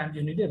 And sometimes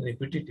you need a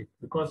repetitive,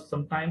 because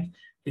sometimes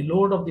the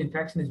load of the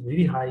infection is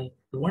very high.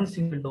 The one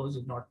single dose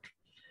is not,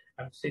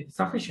 I would say,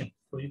 sufficient.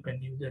 So you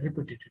can use the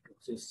repetitive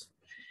doses.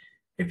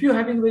 If you're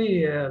having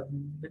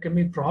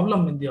becoming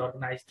problem in the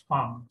organized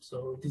farm,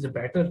 so it is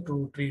better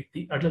to treat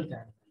the adult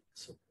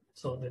animals.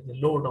 So that the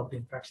load of the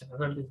infection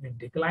adult is being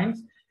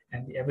declines,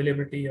 and the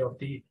availability of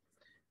the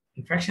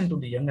infection to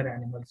the younger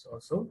animals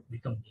also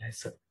become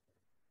lesser.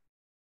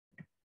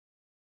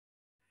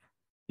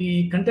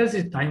 The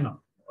contagious thyma,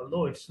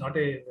 although it's not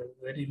a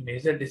very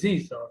major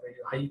disease or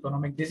a high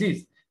economic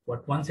disease,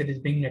 but once it is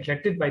being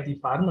neglected by the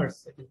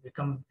farmers, it has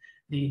become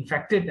the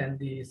infected, and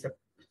the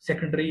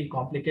secondary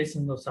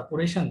complications of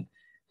suppuration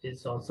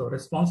is also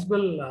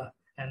responsible,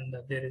 and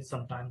there is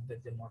sometimes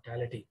there's a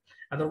mortality.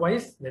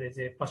 Otherwise, there is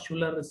a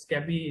pustular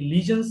scabby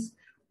lesions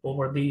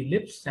over the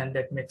lips, and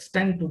that may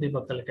extend to the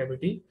buccal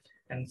cavity,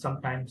 and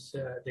sometimes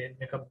they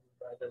become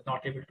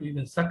not able to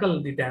even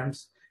suckle the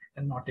dams,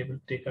 and not able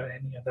to take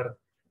any other,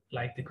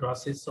 like the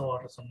grasses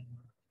or some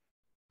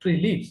tree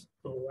leaves.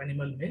 So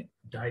animal may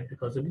die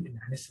because of the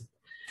inanism.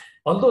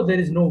 Although there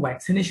is no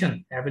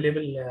vaccination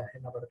available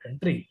in our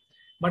country,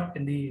 but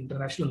in the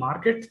international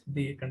market,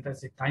 the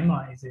contagious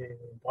thyma is an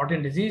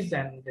important disease,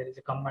 and there is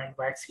a combined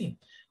vaccine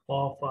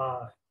of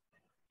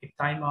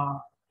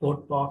thyma,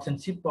 goat pox,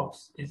 and sheep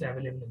pox is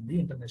available in the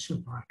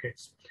international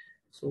markets.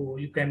 So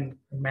you can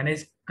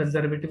manage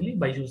conservatively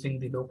by using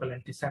the local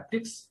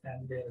antiseptics,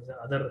 and there is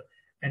other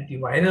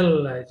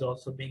antiviral is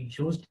also being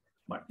used.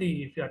 But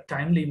if you are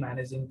timely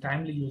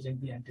using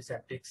the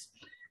antiseptics,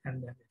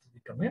 and then it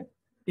becomes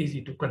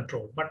easy to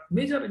control. But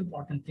major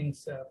important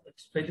things,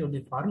 especially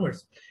the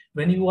farmers,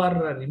 when you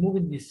are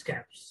removing the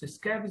scabs, the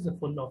scab is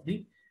full of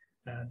the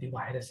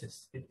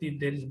viruses. If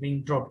there is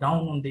being dropped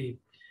down on the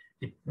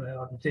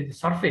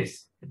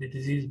surface, the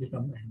disease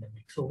becomes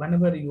endemic. So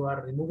whenever you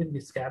are removing the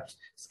scabs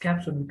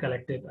should be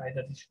collected,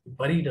 either it should be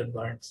buried or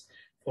burnt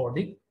for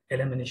the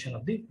elimination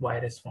of the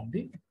virus from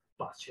the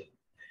pasture.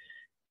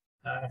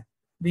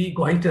 The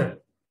goiter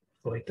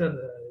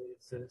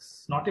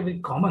is not very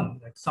common.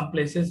 Like some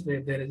places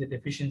where there is a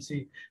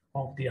deficiency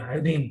of the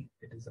iodine,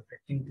 it is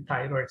affecting the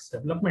thyroid's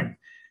development,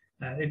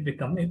 and it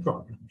becomes a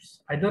problem.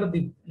 Either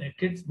the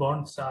kids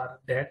born are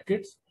dead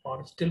kids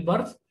or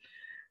stillbirth.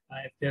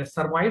 If they are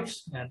survived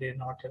and they're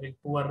not having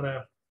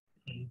poor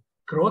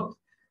growth.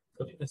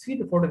 So you can see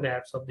the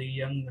photographs of the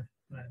young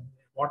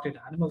watered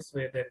animals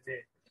where there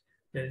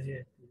is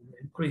a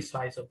increased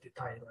size of the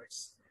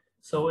thyroids.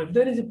 So if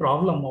there is a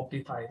problem of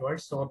the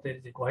thyroids or there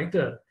is a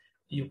goiter,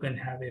 you can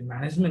have a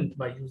management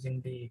by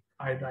using the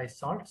iodized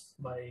salts,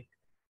 by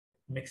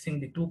mixing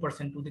the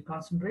 2% to the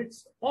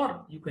concentrates,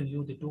 or you can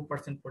use the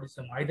 2%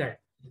 potassium iodide.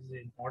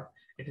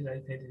 It is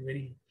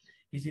very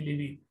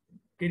easily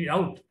carried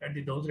out at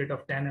the dose rate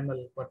of 10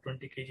 ml per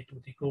 20 kg to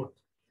the goat,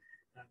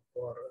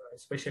 or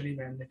especially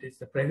when it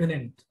is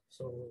prevalent.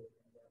 So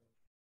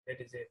that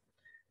is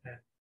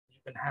you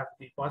can have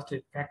the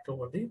positive effect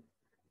over the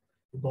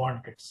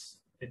born kids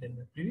within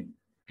the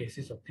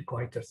cases of the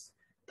goiters.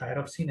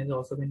 Thyroxine has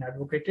also been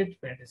advocated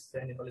when this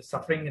animal is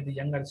suffering in the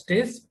younger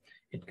stage.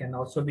 It can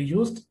also be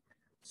used.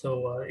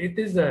 So it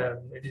is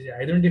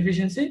iodine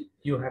deficiency.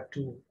 You have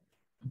to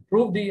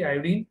improve the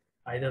iodine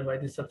either by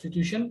the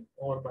substitution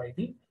or by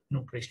the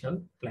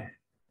nutritional plan.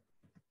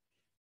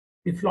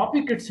 The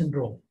floppy kid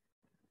syndrome.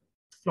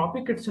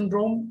 Floppy kid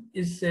syndrome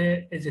is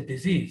a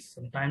disease.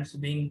 Sometimes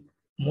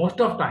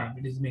most of time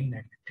it is being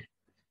neglected.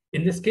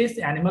 In this case,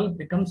 the animal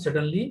becomes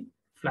suddenly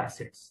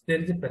flaccid.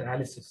 There is a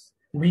paralysis,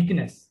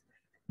 weakness.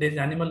 There is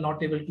animal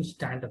not able to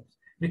stand up.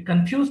 We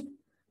confused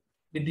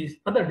with these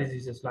other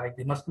diseases like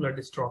the muscular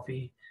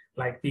dystrophy,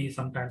 like the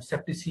sometimes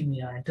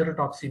septicemia,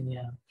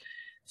 enterotoxemia.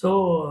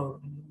 So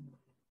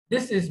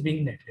this is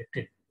being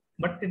neglected,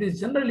 but it is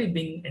generally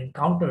being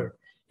encountered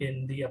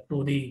in the up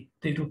to the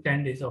 3 to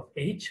 10 days of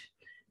age,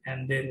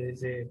 and there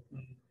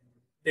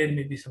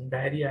may be some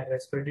diarrhea,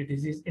 respiratory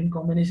disease in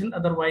combination.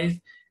 Otherwise,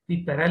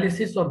 the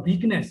paralysis or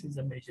weakness is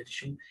a major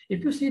issue.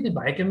 If you see the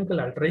biochemical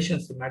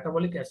alterations, the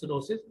metabolic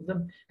acidosis is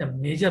a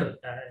major,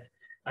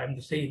 I am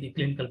to say, the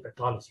clinical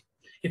pathology.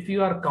 If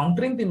you are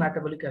countering the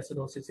metabolic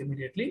acidosis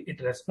immediately, it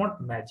responds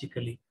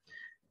magically.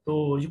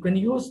 So you can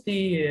use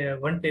the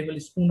 1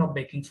 tablespoon of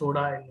baking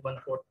soda and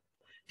 1/4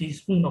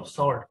 teaspoon of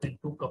salt in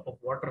 2 cups of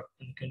water.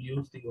 You can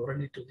use the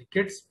orally to the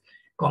kids.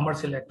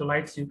 Commercial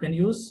electrolytes you can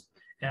use,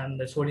 and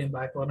the sodium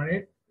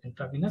bicarbonate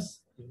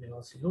intravenous you may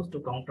also use to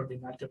counter the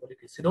metabolic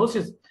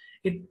acidosis.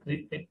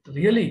 It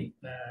really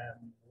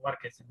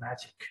works as a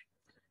magic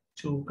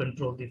to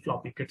control the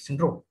floppy kid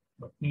syndrome,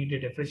 but need a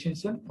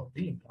differentiation of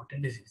the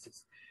important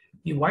diseases.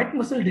 The white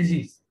muscle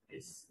disease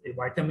is a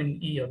vitamin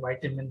E or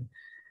vitamin,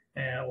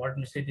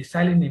 the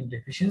selenium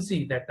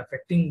deficiency that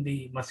affecting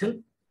the muscle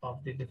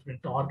of the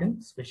different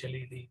organs,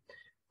 especially the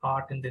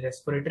heart and the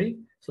respiratory.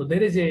 So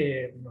there is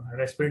a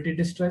respiratory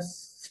distress,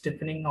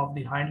 stiffening of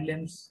the hind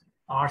limbs,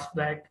 arch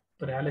back,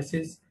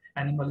 paralysis.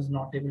 Animal is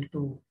not able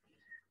to,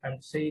 I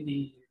would say,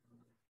 the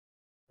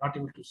not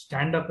able to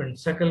stand up and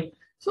suckle.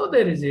 So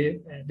there is a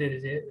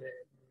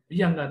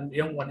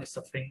young one is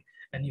suffering,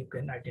 and you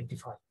can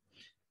identify.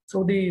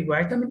 So the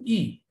vitamin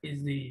E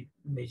is the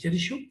major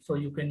issue. So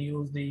you can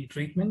use the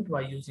treatment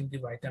by using the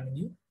vitamin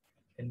E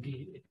in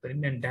the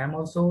pregnant dam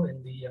also,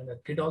 in the younger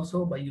kid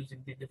also, by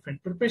using the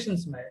different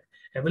preparations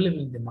available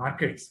in the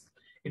markets.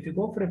 If you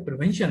go for a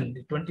prevention,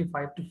 the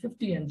 25 to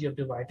 50 mg of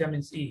the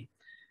vitamins E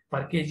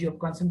per kg of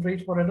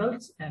concentrate for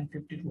adults and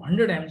 50 to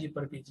 100 mg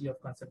per kg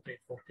of concentrate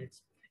for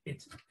kids,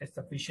 it's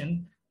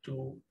sufficient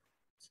to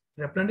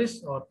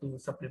replenish or to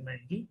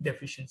supplement the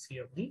deficiency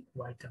of the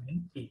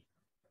vitamin E.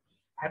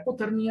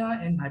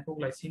 Hypothermia and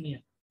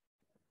hypoglycemia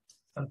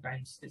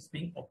sometimes is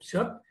being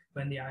observed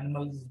when the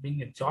animal is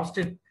being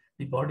exhausted.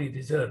 The body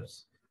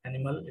reserves,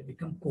 animal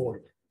become cold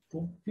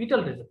to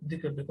fetal reserve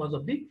because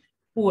of the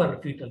poor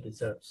fetal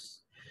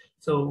reserves.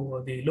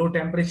 So the low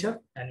temperature,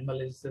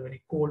 animal is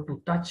very cold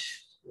to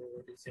touch. So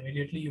it is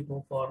immediately you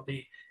go for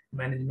the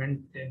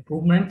management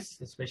improvements,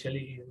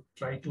 especially you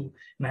try to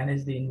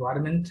manage the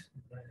environment,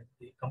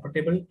 the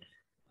comfortable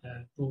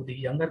to the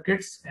younger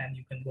kids, and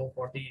you can go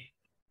for the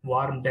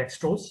warm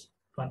dextrose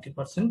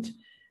 20%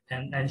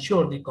 and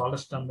ensure the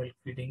colostrum milk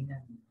feeding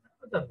and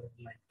other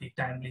like the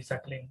timely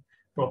suckling,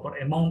 proper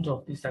amount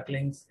of the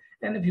sucklings,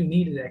 and if you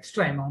need an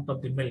extra amount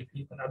of the milk,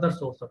 you can other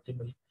source of the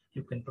milk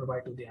you can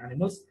provide to the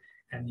animals,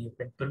 and you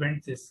can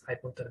prevent this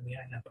hypothermia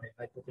and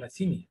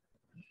hypoglycemia.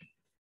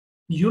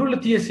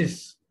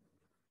 Urolithiasis.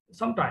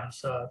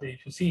 Sometimes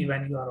if you see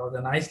when you are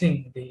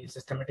organizing the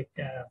systematic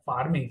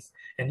farmings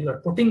and you are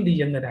putting the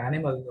younger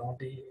animals on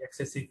the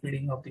excessive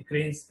feeding of the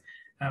grains,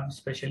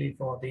 especially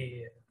for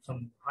the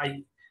some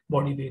high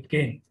body weight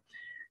gain,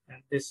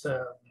 and this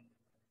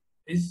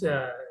is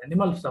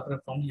animal suffering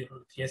from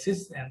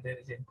urolithiasis, and there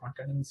is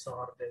incontinence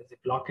or there is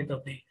a blockage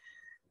of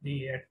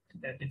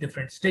at the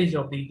different stage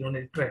of the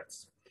urinary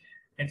tracts.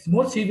 And it's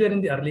more severe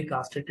in the early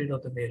castrated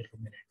of the male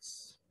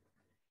ruminants.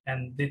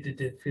 And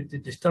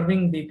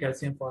disturbing the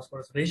calcium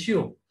phosphorus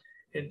ratio,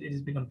 it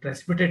is become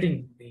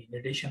precipitating the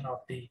addition of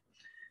the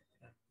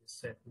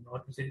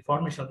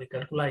formation of the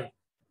calculi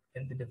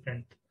in the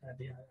different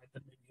the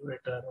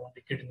ureter or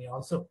the kidney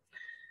also.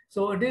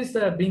 So it is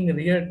being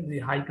reared, the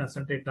high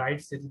concentrate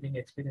diets is being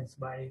experienced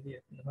by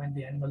when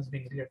the animals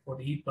being reared for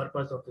the heat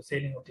purpose of the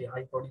sailing of the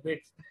high body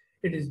weights,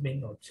 it is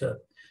being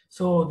observed.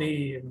 So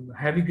the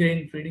heavy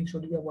grain feeding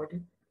should be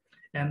avoided.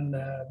 And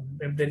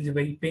if there is a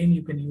very pain,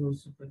 you can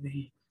use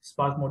the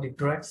spasmodic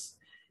drugs,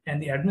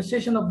 and the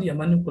administration of the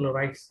ammonium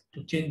chlorides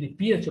to change the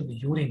pH of the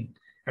urine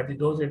at the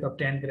dose rate of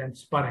 10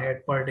 grams per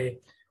head per day,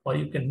 or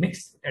you can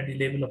mix at the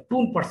level of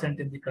 2%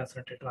 in the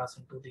concentrate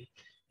ration to the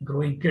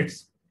growing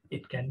kids.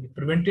 It can be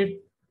prevented.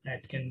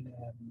 It can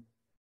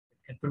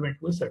prevent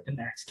to a certain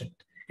extent.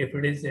 If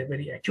it is a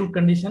very acute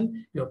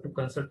condition, you have to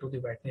consult to the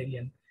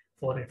veterinarian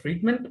for a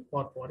treatment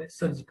or for a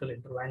surgical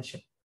intervention.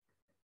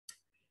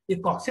 The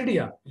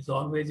coccidia is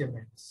always a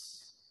menace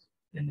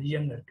in the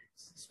younger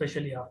kids,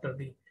 especially after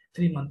the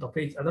 3 months of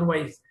age.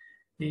 Otherwise,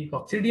 the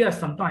coccidia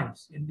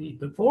sometimes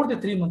before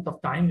the 3 months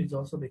of time is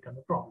also become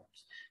a problem,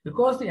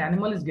 because the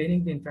animal is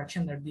gaining the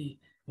infection at the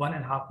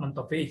 1.5 months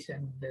of age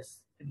and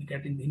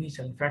getting the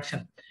initial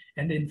infection,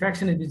 and the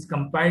infection is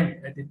compiled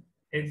at the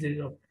age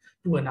of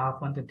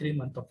 2.5 months and 3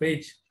 months of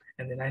age,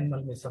 and the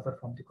animal may suffer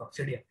from the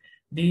coccidia.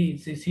 The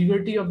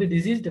severity of the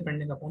disease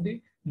depending upon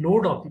the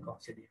load of the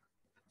coccidia.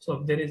 So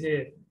if there is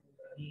a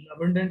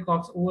abundant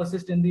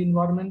oocyst in the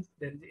environment,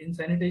 there is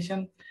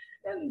insanitation,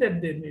 and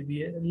then there may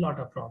be a lot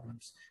of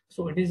problems.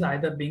 So it is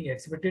either being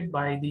exhibited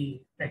by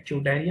the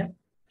acute diarrhea,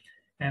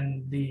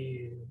 and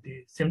the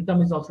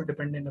symptom is also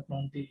dependent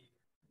upon the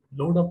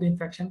load of the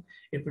infection.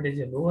 If it is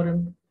a lower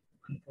and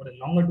for a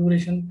longer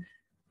duration,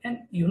 and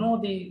you know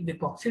the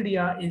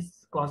coccidia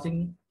is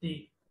causing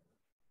the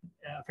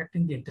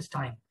affecting the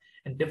intestine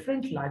and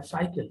different life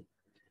cycle,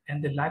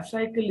 and the life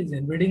cycle is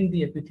invading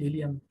the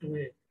epithelium to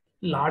a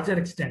larger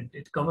extent.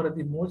 It covers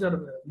the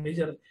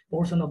major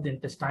portion of the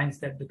intestines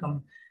that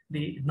become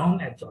the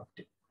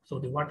non-absorptive. So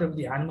whatever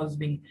the animals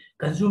being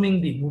consuming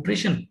the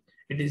nutrition,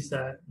 it is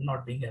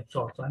not being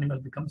absorbed. So animal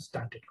becomes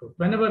stunted growth.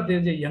 Whenever there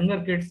is a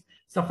younger kids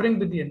suffering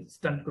with the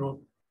stunt growth,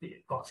 the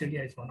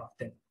coccidia is one of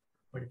them.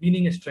 But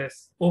weaning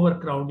stress,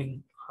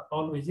 overcrowding are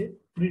always a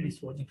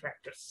predisposing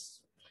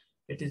factors.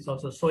 It is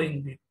also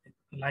showing the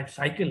life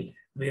cycle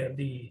where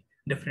the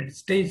different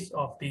stages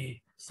of the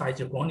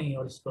zygogony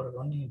or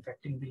sporogony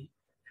infecting the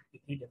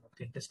epithelium of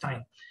the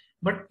intestine.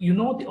 But you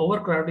know the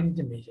overcrowding is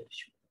a major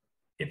issue.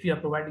 If you are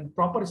providing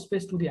proper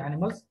space to the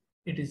animals,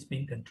 it is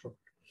being controlled.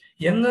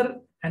 Younger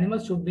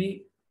animals should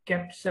be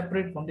kept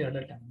separate from the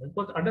adult animal,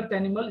 because adult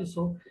animal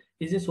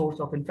is a source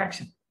of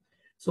infection.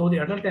 So the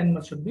adult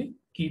animal should be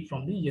kept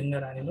from the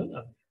younger animal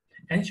away.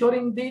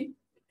 Ensuring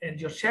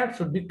your shed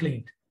should be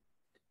cleaned.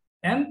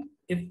 And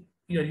if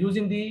you are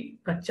using the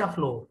kacha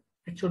floor,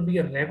 it should be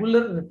a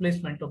regular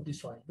replacement of the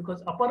soil,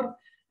 because upper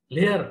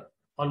layer,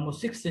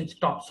 almost 6-inch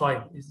top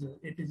soil,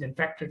 is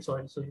infected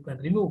soil. So you can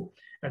remove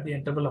at the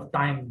interval of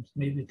time,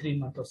 maybe 3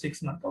 months or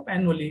 6 months of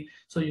annually.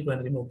 So you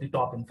can remove the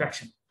top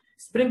infection.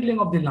 Sprinkling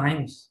of the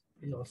limes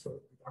is also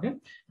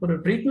important. For the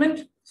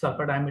treatment,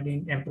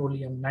 sulfadiamidine,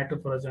 amprolium,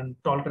 nitrofurazone,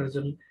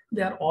 tolterazole,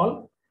 they are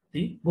all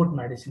the good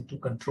medicine to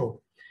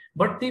control.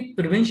 But the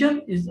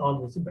prevention is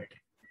always better.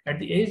 At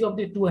the age of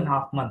the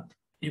 2.5 months,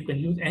 you can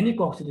use any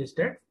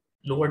coccidiostat,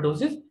 lower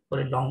doses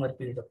for a longer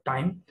period of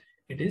time.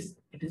 It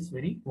is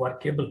very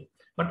workable.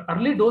 But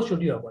early dose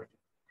should you avoid.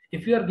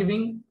 If you are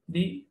giving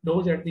the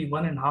dose at the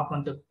 1.5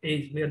 month of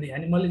age where the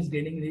animal is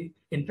gaining the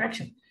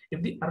infection,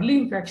 if the early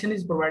infection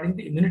is providing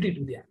the immunity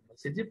to the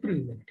animals, it's a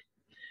pre-immunity.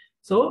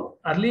 So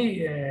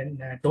early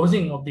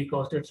dosing of the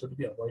coccidiostat should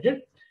be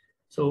avoided.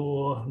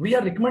 So we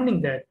are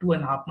recommending that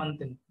 2.5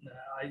 months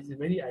is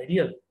very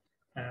ideal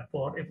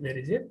for if there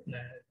is a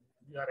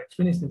you are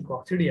experiencing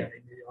coccidia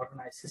in the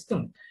organized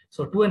system.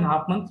 So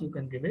 2.5 months you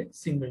can give a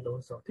single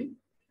dose of the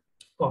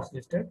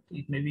coccidiostat.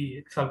 It may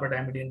be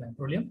sulfadiamidine and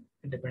amprolium.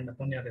 It depends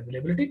upon your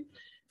availability.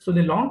 So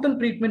the long-term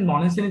treatment,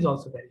 monensin is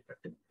also very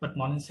effective. But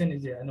monensin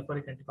is a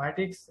anaphoric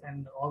antibiotics,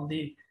 and all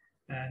the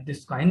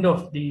this kind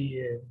of the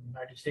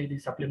the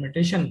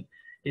supplementation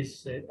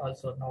is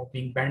also now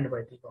being banned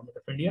by the government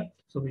of India.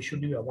 So we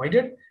should be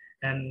avoided,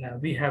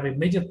 and we have a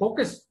major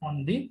focus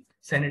on the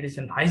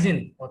sanitation,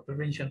 hygiene, or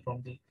prevention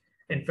from the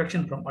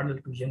infection from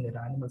adult to younger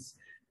animals.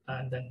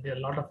 And then there are a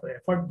lot of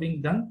effort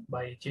being done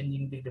by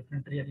changing the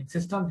different rearing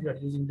systems. We are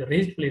using the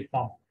raised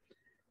platform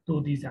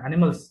to these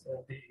animals.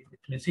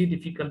 You see the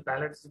fecal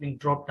pellets being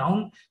dropped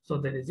down. So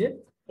there is a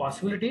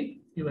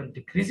possibility, even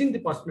decreasing the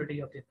possibility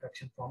of the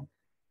infection from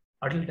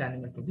adult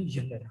animal to the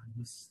younger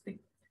animals. The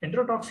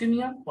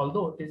enterotoxemia,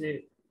 although it is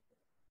a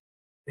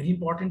very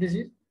important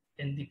disease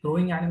in the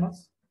growing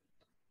animals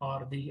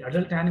or the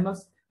adult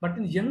animals, but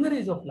in younger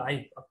age of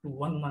life, up to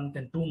 1 month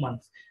and 2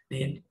 months,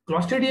 the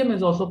Clostridium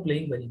is also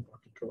playing very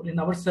important role. In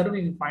our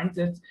survey, we find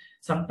that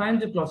sometimes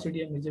the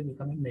Clostridium is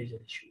becoming a major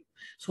issue.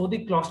 So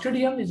the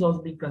Clostridium is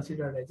also being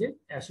considered as an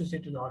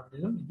associated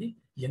organism in the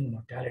young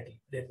mortality.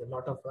 There is a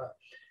lot of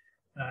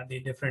the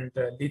different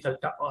lethal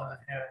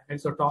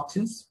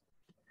exotoxins,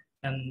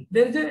 and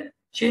there is a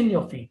change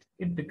of feed.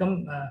 It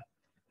becomes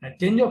a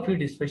change of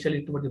feed,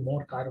 especially toward the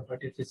more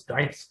carbohydrate-rich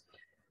diets,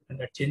 and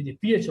that change the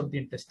pH of the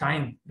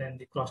intestine. Then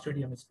the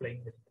Clostridium is playing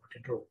a very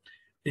important role.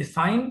 The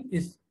sign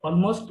is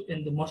almost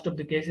in the most of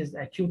the cases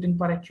acute in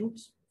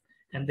paracutes,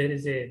 and there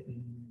is a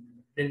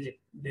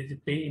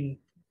pain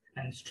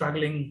and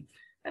struggling,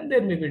 and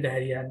there may be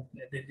diarrhea, and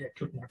there is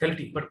acute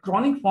mortality. But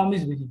chronic form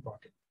is very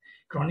important.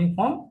 Chronic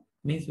form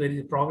means there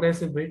is a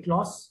progressive weight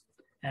loss,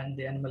 and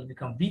the animal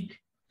become weak.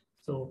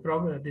 So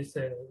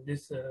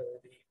the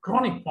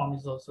chronic form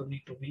is also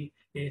need to be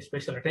a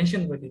special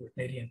attention by the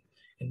veterinarian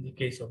in the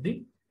case of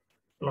the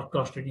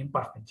Clostridium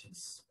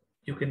perfringens.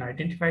 You can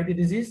identify the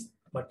disease,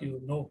 but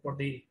you know for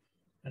the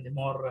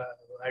more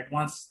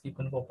advanced, you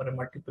can go for a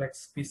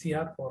multiplex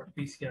PCR for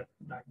PCR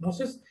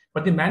diagnosis.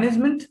 But the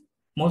management,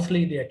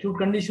 mostly the acute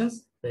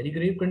conditions, very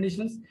grave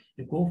conditions,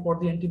 you go for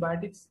the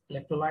antibiotics,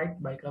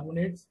 electrolyte,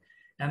 bicarbonates,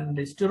 and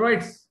the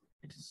steroids.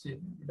 It is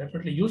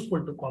definitely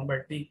useful to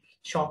combat the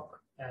shock,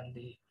 and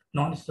the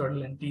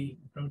non-steroidal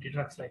anti-inflammatory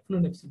drugs like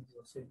flunixin is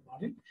also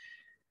important.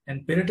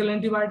 And parenteral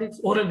antibiotics,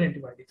 oral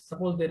antibiotics.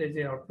 Suppose there is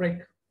an outbreak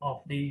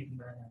of the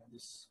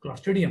this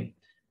Clostridium,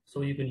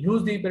 so you can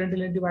use the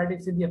parenteral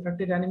antibiotics in the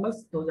affected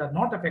animals. Those are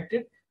not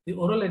affected. The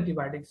oral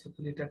antibiotics,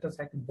 the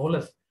tetracycline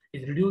bolus,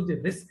 is reduce the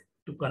risk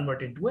to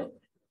convert into a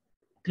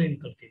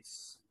clinical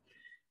case.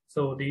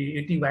 So the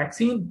ET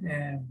vaccine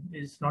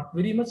is not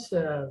very much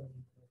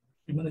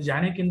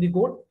immunogenic in the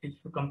goat if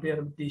you compare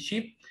with the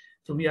sheep.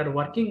 So we are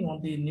working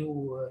on the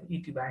new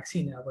ET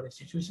vaccine in our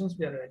institutions.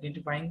 We are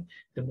identifying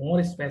the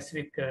more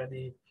specific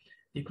the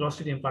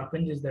Clostridium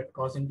perfringens that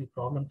causing the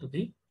problem to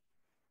the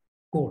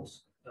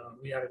goats.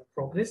 We are in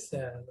progress,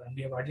 and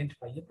we have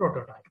identified the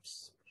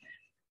prototypes.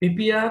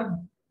 PPR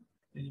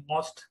is the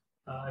most,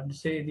 I would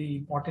say, the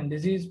important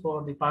disease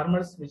for the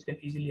farmers, which can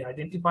easily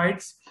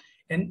identified.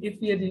 And if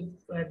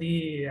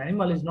the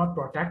animal is not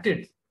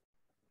protected,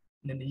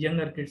 then the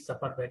younger kids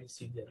suffer very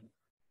severely.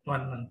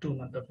 1 month, 2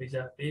 months of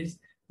age,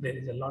 there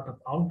is a lot of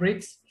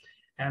outbreaks,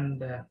 and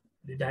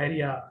the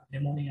diarrhea,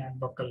 pneumonia, and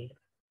buccal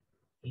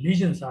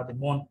lesions are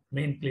the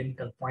main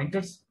clinical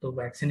pointers. So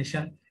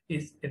vaccination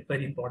is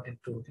very important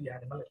to the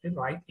animal at the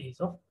right age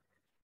of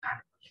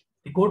animal.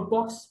 The goat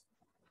pox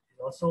is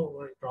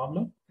also a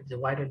problem. It's a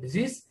viral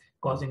disease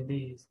causing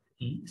the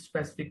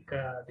specific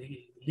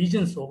the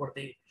lesions over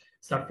the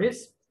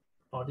surface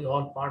or the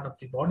all part of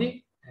the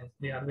body, and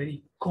they are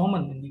very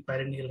common in the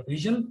perineal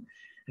region.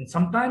 And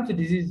sometimes the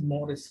disease is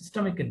more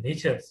systemic in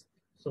nature.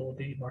 So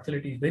the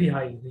mortality is very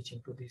high, reaching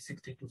to the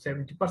 60 to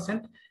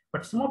 70%.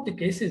 But some of the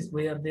cases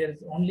where there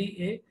is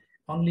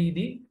only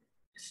the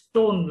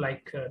stone,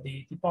 like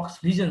the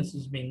pox lesions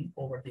is being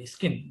over the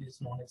skin, is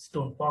known as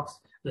stone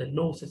pox, the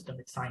low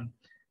systemic sign.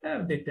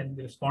 They can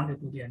be responded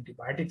to the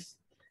antibiotics.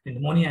 The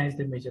pneumonia is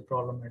the major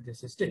problem at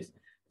this stage.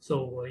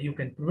 So you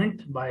can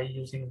prevent by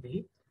using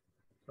the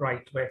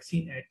right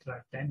vaccine at the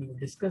right time. We will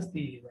discuss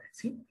the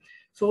vaccine.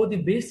 So the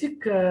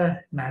basic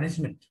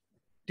management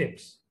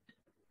tips.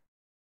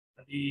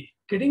 The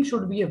kidding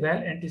should be a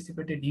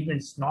well-anticipated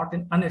events, not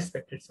an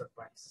unexpected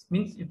surprise.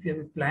 Means if you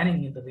have a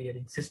planning in the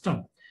rearing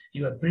system,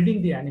 you are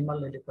breeding the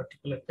animal at a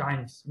particular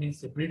times.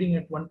 Means breeding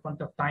at one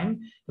point of time,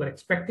 you are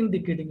expecting the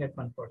kidding at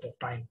one point of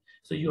time.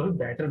 So you have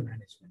better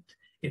management.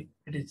 If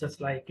it is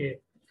just like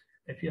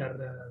if you are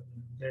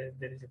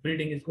there is a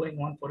breeding is going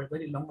on for a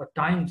very longer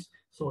times,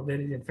 so there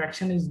is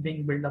infection is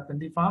being built up in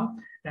the farm,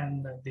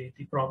 and the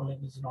problem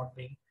is not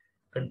being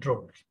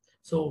controlled.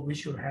 So we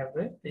should have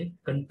a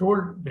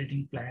controlled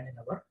breeding plan in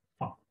our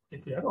farm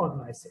if we are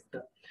organized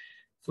sector.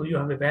 So you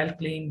have a well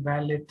cleaned,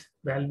 well lit,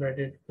 well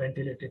bedded,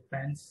 ventilated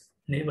pens.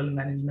 Naval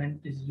management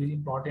is very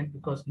important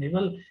because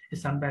naval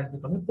is sometimes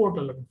become a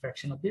portal of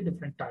infection of the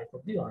different type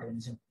of the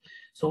organism.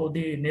 So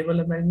the naval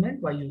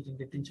management by using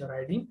the tincture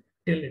ID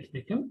till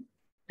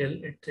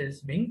it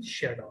is being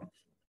shed off.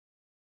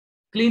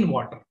 Clean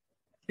water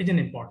is an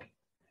important,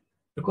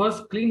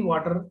 because clean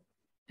water,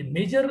 the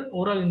major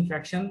oral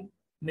infection,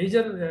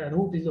 major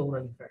root is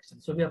oral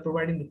infection. So we are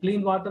providing the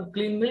clean water,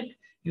 clean milk,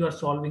 you are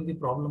solving the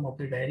problem of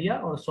the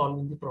diarrhea or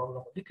solving the problem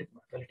of the kid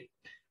mortality.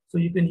 So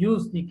you can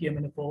use the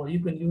KMNO4, you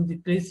can use the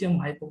calcium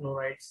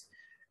hypochlorites.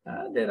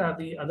 There are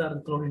the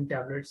other chlorine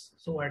tablets.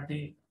 So at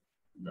the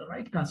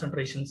right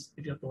concentrations,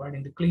 if you're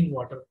providing the clean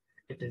water,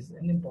 it is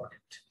an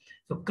important.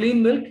 So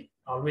clean milk,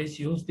 always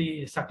use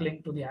the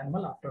suckling to the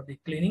animal after the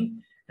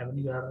cleaning, and when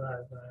you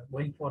are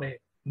going for a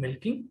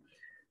milking,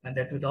 and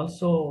that would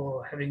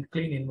also having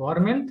clean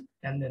environment,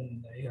 and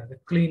then you have a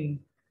clean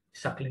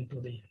suckling to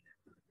the.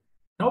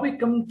 Now we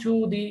come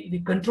to the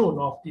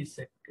control of this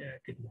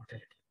kid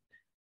mortality.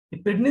 The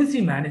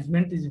pregnancy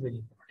management is a very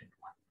important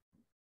one,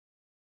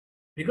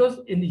 because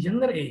in the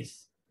younger age,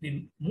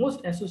 the most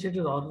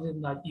associated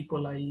organisms like E.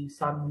 coli,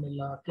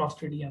 Salmonella,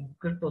 Clostridium,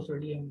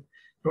 Cryptosporidium,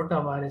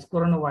 rotavirus,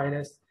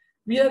 coronavirus,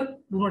 do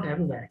not have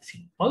a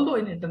vaccine. Although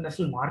in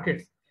international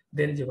markets,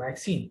 there is a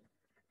vaccine,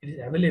 it is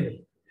available,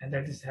 and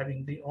that is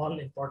having the all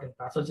important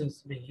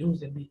pathogens being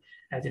used in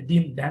as a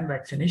dam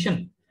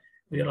vaccination.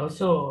 We are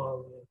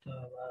also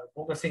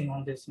focusing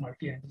on this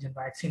multi-antigen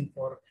vaccine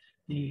for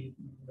the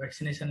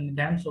vaccination in the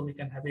dam, so we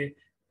can have a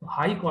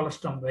high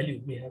colostrum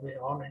value. We have a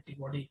all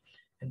antibody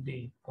in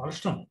the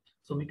colostrum,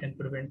 so we can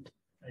prevent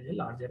at a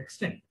larger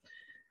extent.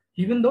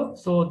 Even though,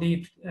 so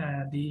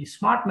the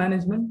smart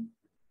management,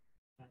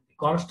 the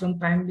colostrum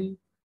timely,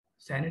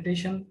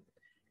 sanitation,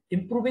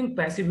 improving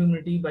passive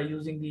immunity by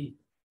using the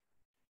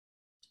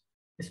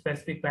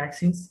specific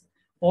vaccines,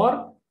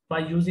 or by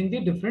using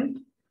the different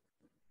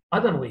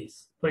other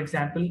ways. For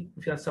example,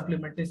 if you are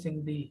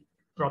supplementing the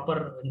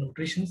proper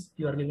nutrition,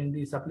 you are giving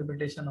the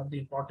supplementation of the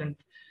important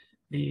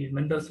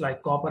minerals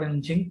like copper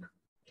and zinc.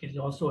 It is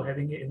also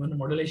having a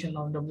immunomodulation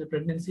of the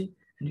pregnancy,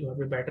 and you have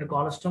a better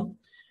colostrum,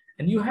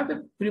 and you have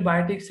a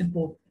prebiotics and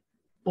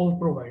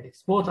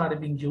probiotics. Both are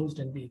being used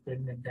in the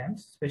pregnant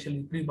dams,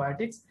 especially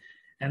prebiotics.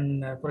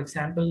 And for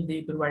example,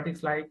 the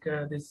prebiotics like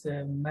this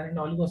marine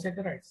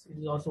oligosaccharides, it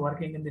is also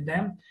working in the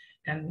dam,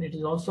 and it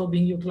is also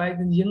being utilized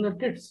in younger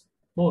kids,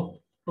 both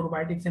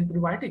probiotics and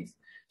prebiotics.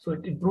 So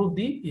it improves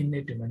the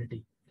innate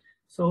immunity.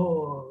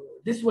 So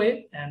this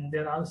way, and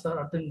there are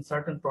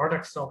certain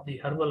products of the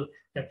herbal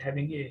that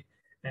having a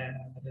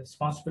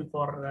responsible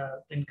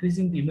for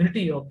increasing the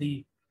immunity of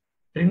the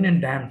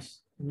pregnant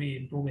dams, we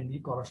improve in the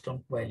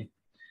colostrum value.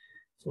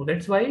 So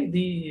that's why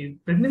the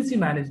pregnancy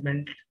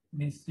management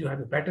means you have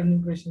a better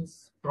nutrition,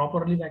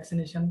 properly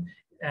vaccination.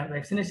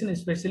 Vaccination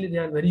especially, they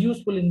are very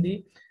useful in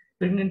the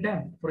pregnant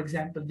dam. For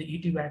example, the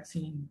ET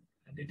vaccine,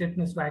 the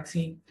tetanus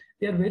vaccine,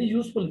 they are very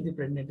useful in the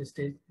pregnant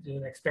stage. They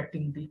are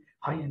expecting the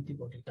high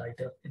antibody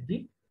titer in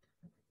the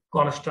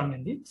colostrum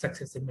in the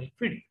successive milk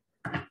feeding.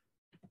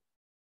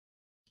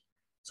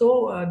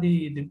 So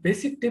the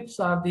basic tips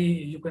are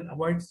you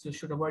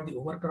should avoid the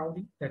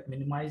overcrowding that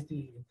minimize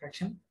the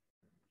infection,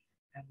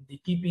 and the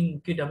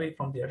keeping kid away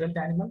from the adult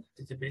animal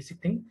is a basic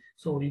thing.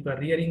 So you are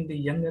rearing the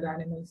younger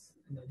animals,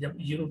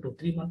 0 to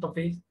 3 months of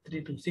age,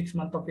 3 to 6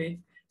 months of age,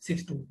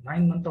 6 to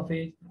 9 months of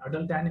age,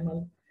 adult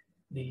animal,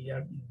 the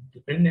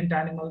pregnant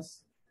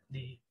animals,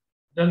 the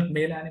adult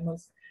male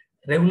animals,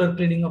 regular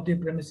cleaning of the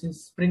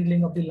premises,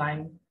 sprinkling of the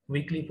lime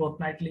weekly,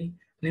 fortnightly,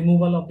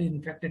 removal of the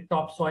infected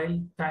topsoil,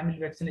 timely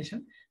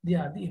vaccination. They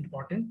are the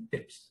important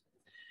tips.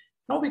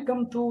 Now we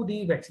come to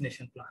the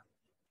vaccination plan.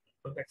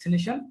 So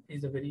vaccination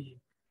is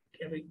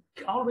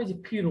always a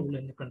key role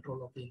in the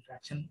control of the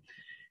infection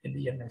in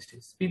the young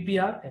stage.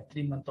 PPR at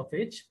 3 months of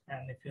age,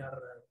 and if you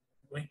are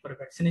going for a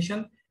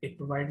vaccination, it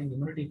providing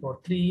immunity for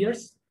 3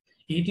 years.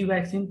 ET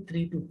vaccine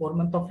 3 to 4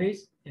 months of age,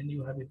 and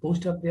you have a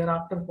booster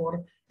thereafter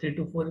for 3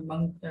 to 4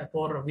 months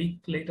for a week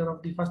later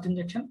of the first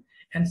injection,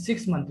 and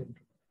 6 months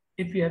interval.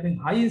 If you are having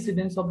high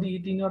incidence of the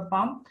ET in your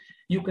farm,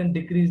 you can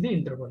decrease the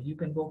interval. You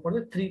can go for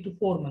the 3 to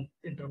 4 month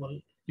interval.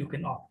 You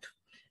can opt.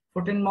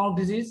 Foot and mouth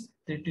disease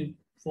 3 to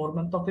 4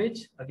 months of age,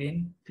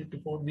 again 3 to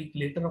 4 weeks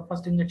later of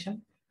first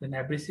injection, then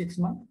every 6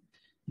 months.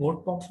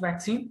 Goat pox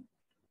vaccine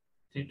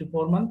 3 to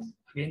 4 months,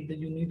 again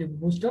you need a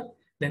booster,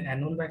 then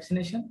annual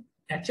vaccination.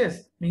 HS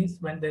means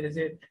when there is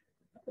a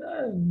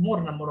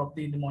more number of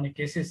the pneumonic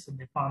cases in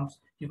the farms,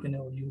 you can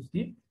use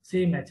the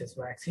same HS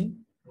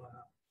vaccine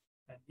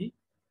and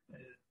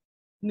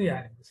the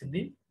animals in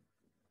the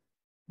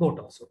goat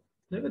also.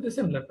 They with a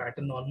similar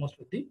pattern almost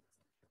with the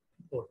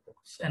goat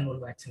annual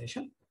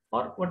vaccination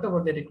or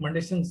whatever the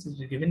recommendations is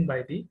given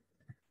by the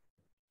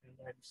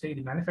say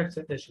the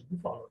manufacturer, they should be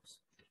followed.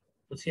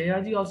 So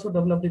CIRG also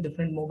developed the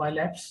different mobile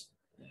apps,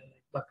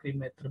 Bakri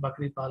Mitra,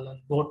 Bakri Palan,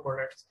 goat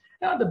products,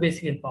 the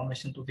basic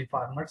information to the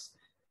farmers,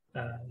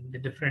 the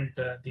different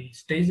the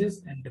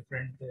stages and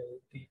different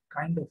the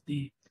kind of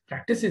the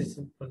practices.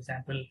 For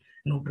example,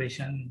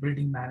 nutrition,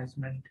 breeding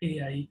management,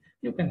 AI.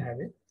 You can have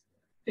it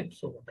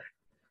tips over that.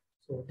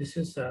 So this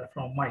is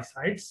from my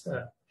sides.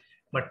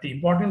 But the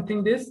important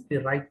thing is the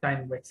right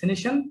time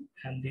vaccination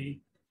and the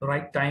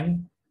right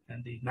time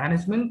and the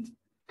management,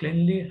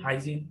 cleanly,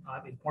 hygiene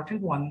are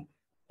important one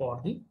for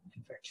the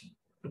infection,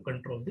 to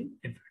control the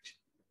infection.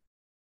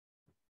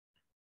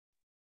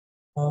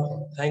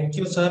 Thank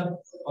you, sir,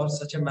 for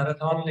such a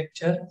marathon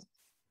lecture.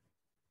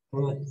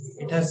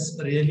 It has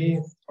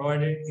really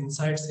provided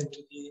insights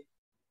into the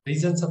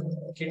reasons of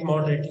kid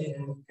mortality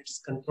and its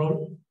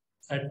control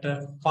at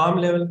farm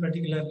level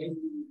particularly.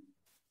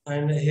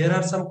 And here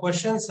are some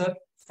questions, sir.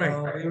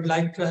 We would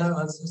like to have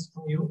answers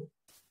from you.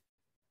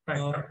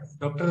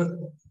 Dr.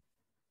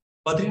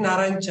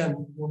 Badrinarayan Chand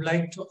would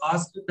like to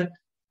ask you that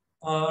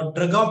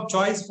drug of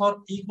choice for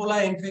E.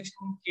 coli infection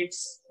in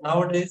kids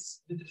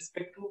nowadays with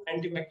respect to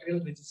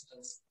antibacterial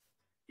resistance.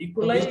 E.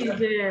 coli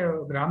is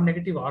a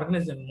gram-negative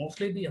organism.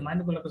 Mostly the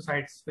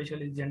aminoglycosides,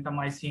 especially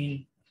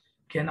gentamicin,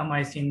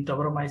 kanamycin,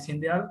 tauramycin,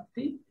 they are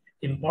the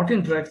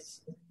important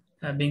drugs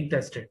being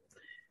tested.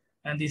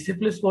 And the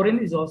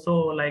cephalosporin is also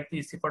like the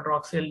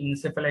cefadroxil,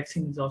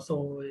 cephalexin is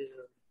also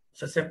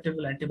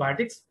susceptible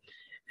antibiotics.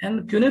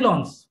 And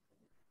quinolones,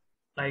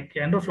 like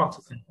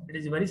enrofloxacin, it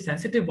is a very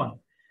sensitive one.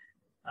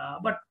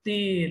 But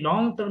the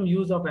long-term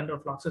use of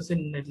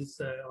enrofloxacin, it is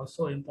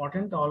also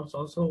important,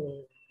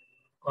 also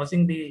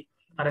causing the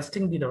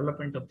arresting the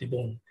development of the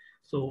bone.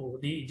 So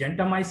the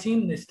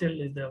gentamicin is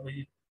still is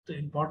the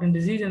important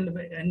disease, and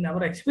in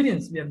our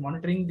experience, we are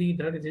monitoring the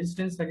drug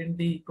resistance against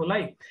the E.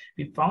 coli.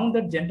 We found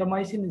that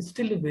gentamicin is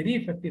still a very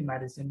effective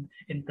medicine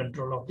in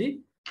control of the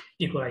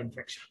E. coli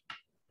infection.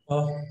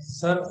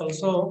 Sir,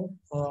 also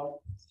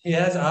he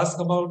has asked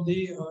about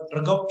the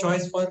drug of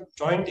choice for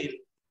joint ill.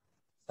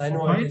 I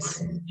know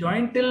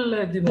joint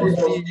ill,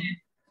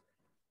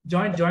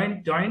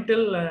 joint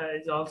ill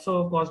is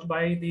also caused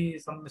by the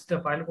some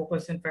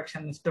Staphylococcus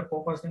infection,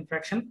 Staphylococcus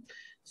infection.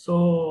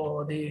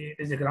 So it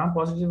is a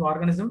gram-positive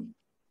organism.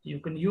 You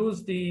can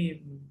use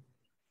the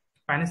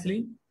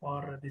penicillin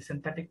or the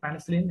synthetic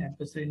penicillin,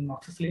 ampicillin,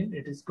 amoxicillin.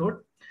 It is good,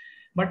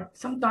 but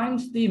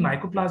sometimes the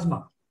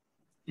mycoplasma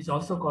is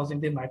also causing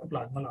the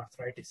mycoplasmal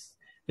arthritis,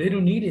 where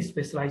you need a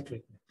specialized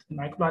treatment.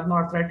 Mycoplasma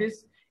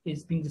arthritis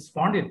is being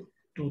responded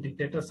to the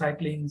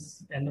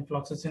tetracyclines,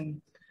 enrofloxacin.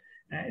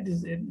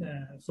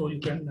 So you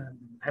can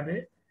have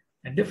a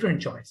different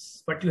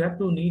choice, but you have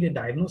to need a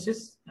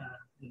diagnosis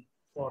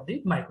for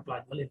the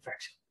mycoplasmal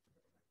infection.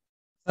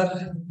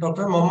 Sir,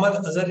 Dr.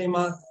 Muhammad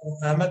Azarima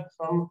Ahmed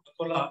from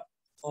Akola,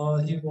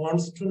 he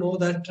wants to know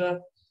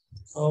that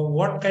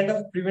what kind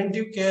of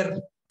preventive care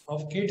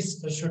of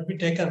kids should be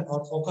taken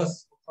or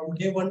focus from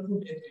day 1 to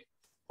day 3.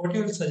 What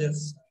you will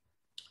suggest?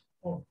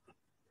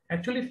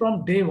 Actually,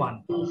 from day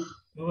 1,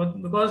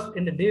 because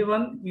in the day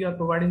 1 we are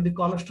providing the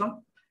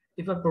colostrum.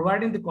 If you are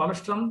providing the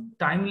colostrum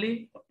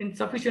timely in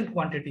sufficient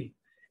quantity,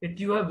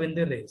 you have win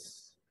the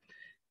race.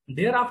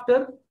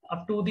 Thereafter,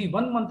 up to the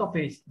 1 month of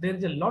age, there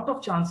is a lot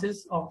of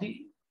chances of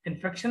the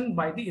infection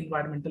by the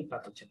environmental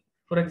pathogen.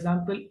 For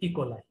example, E.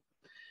 coli.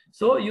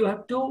 So you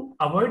have to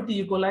avoid the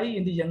E. coli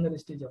in the younger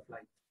stage of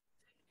life.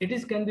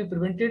 It can be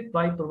prevented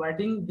by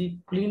providing the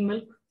clean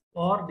milk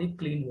or the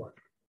clean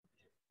water.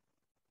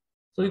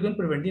 So you can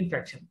prevent the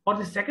infection. Or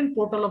the second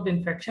portal of the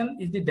infection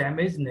is the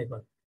damaged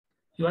nipple.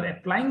 You are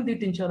applying the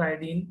tincture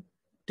iodine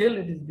till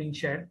it is being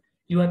shed.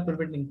 You are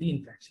preventing the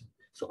infection.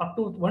 So up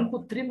to 1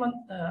 to 3 months,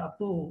 up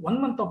to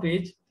 1 month of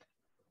age,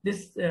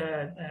 these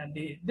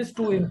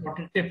two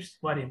important tips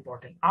were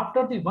important.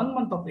 After the 1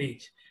 month of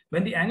age,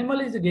 when the animal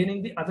is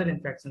gaining the other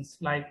infections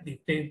like the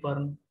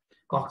tapeworm,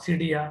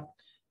 coccidia,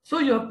 so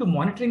you have to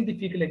monitoring the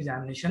fecal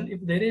examination.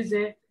 If there is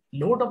a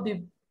load of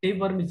the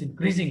tapeworm is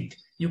increasing,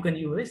 you can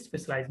use a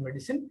specialized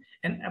medicine,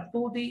 and up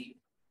to the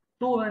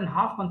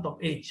 2.5 months of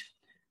age,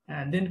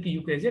 and then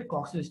you can use a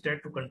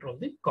coccidiostat to control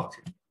the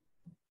coccidia.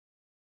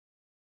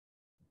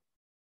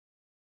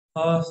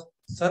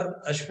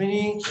 Sir,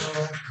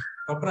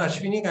 Dr.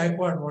 Ashwini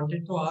Gaikwad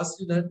wanted to ask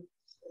you that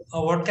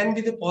what can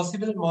be the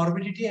possible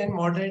morbidity and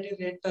mortality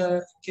rate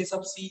in case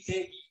of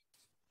CAE?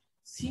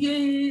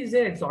 CAE is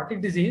an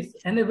exotic disease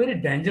and a very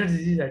dangerous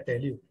disease, I tell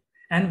you.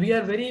 And we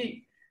are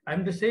very,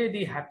 I'm to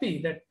say,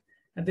 happy that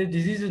the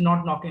disease is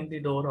not knocking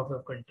the door of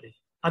our country.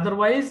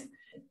 Otherwise,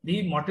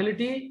 the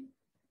mortality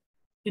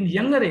in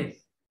younger age,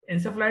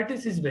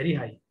 encephalitis is very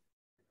high.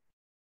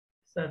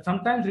 So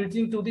sometimes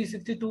reaching to the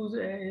 60 to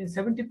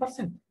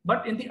 70%.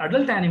 But in the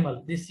adult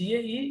animal, the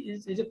CAE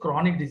is a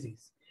chronic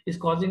disease. is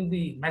causing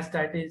the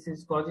mastitis,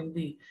 is causing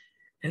the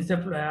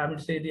I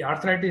would say the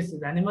arthritis.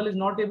 The animal is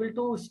not able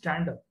to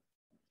stand up.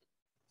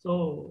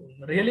 So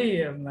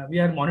really, we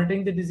are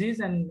monitoring the disease,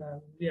 and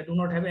we do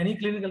not have any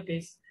clinical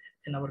case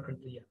in our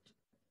country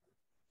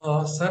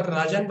yet. Sir,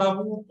 Rajan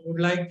Babu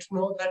would like to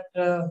know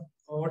that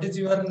what is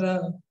your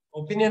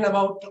opinion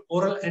about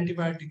oral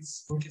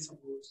antibiotics in case of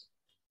wolves?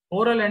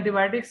 Oral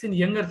antibiotics in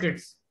younger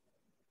kids.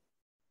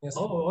 Yes.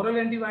 Oral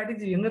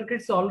antibiotics in younger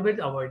kids always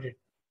avoided,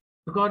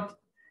 because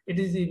it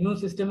is the immune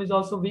system is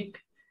also weak.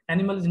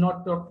 Animal is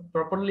not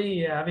properly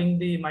having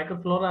the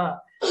microflora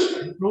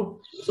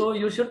improved. So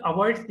you should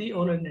avoid the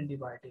oral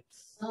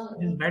antibiotics.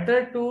 It is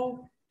better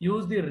to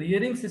use the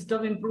rearing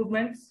system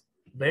improvements,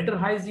 better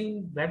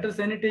hygiene, better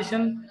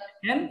sanitation,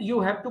 and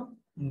you have to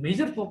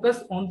major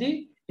focus on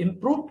the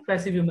improved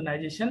passive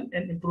immunization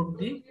and improve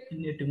the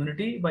innate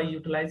immunity by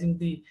utilizing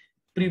the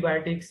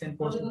prebiotics and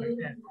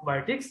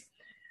postbiotics.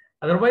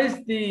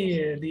 Otherwise,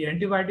 the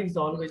antibiotic is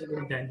always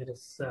very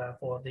dangerous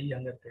for the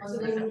younger kids,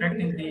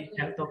 affecting the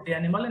health of the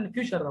animal and the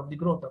future of the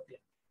growth of the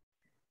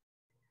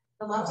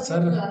animal.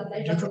 Sir,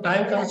 due to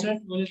time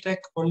constraint, we'll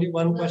take only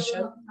one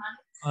question.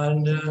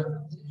 And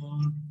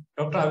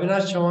Dr.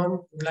 Avinash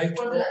Chavan would like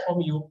to know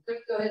from you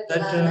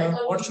that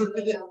what should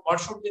be the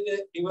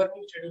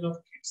deworming schedule of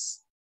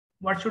kids?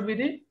 What should be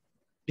the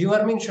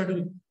deworming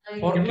schedule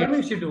for deworming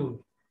kids?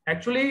 schedule?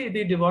 Actually,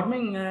 the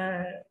deworming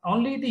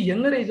only the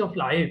younger age of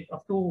life,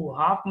 up to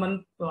half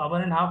month,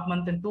 1.5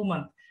 months, and 2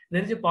 months,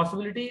 there is a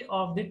possibility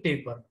of the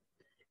tapeworm.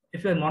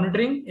 If you are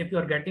monitoring, if you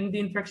are getting the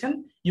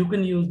infection, you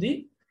can use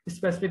the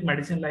specific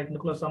medicine like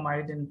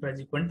niclosamide and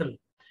praziquantel.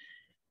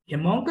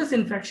 Haemophilus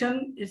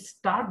infection is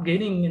start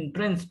gaining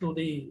entrance to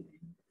the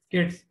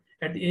kids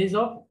at the age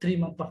of 3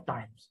 months of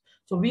time.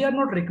 So we are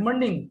not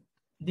recommending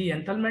the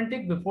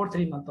anthelmintic before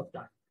 3 months of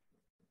time.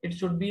 It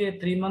should be a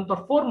 3 month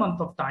or 4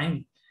 month of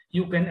time.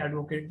 You can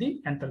advocate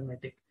the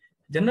anthelmintic.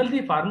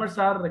 Generally, farmers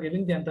are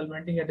giving the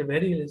anthelmintic at a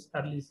very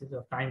early stage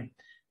of time,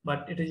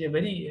 but it is a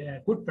very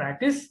good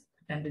practice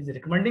and is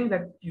recommending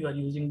that you are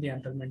using the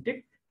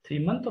anthelmintic 3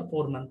 month or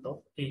 4 month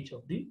of age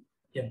of the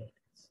younger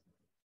kids.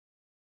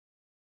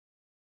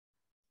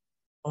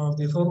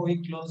 Before we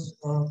close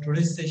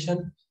today's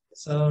session,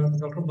 so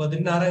Dr.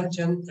 Badrinarayan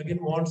Chand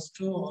again wants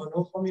to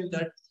know from you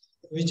that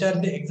which are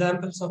the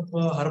examples of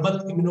herbal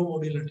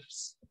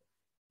immunomodulators?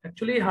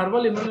 Actually,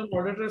 herbal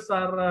immunomodulators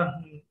are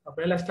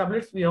well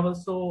established. We have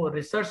also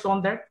researched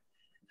on that,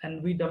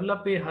 and we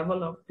develop a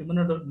herbal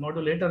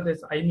immunomodulator.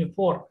 This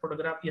IME4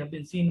 photograph you have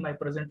been seeing in my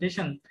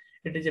presentation.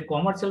 It is a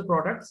commercial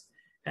product,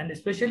 and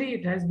especially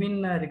it has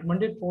been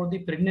recommended for the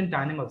pregnant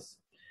animals.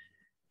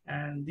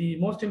 And the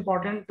most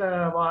important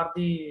are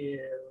the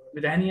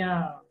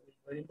Withania,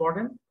 very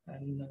important.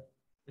 And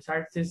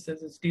besides this,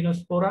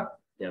 Stenospora,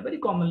 they are very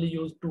commonly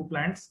used 2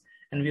 plants.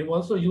 And we have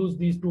also used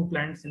these 2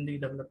 plants in the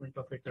development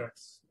of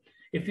drugs.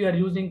 If you are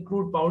using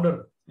crude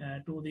powder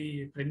to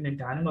the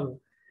pregnant animal,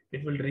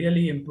 it will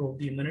really improve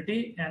the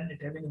immunity, and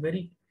it having a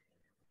very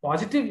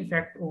positive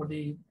effect over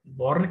the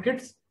born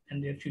kids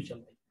and their future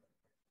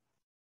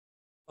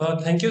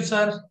life. Thank you,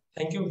 sir.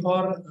 Thank you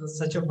for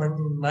such a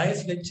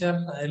nice lecture,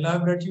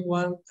 elaborate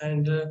one,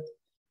 and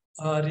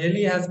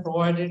really has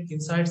provided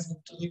insights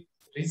into the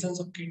reasons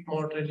of kid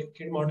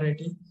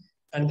mortality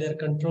and their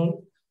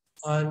control.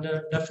 And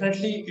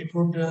definitely it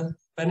would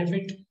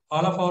benefit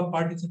all of our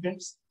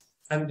participants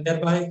and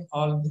thereby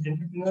all the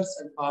entrepreneurs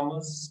and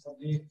farmers of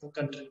the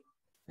country.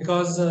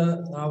 Because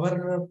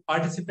our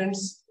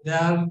participants, they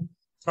are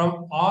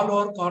from all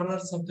over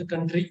corners of the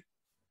country,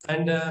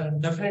 and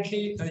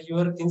definitely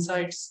your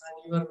insights and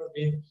your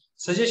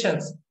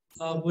suggestions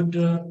would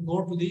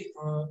go to the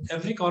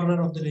every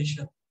corner of the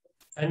nation,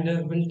 and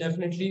will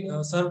definitely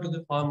serve to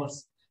the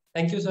farmers.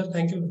 Thank you, sir.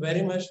 Thank you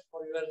very much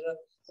for your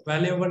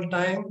valuable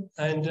time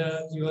and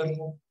your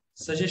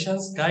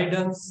suggestions,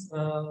 guidance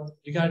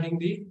regarding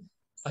the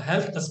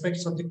health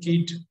aspects of the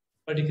kit,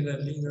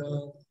 particularly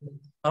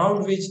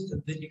around which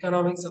the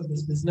economics of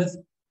this business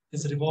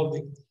is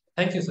revolving.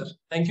 Thank you, sir.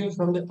 Thank you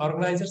from the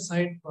organizer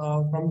side,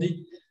 from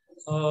the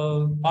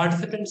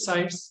participant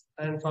sides,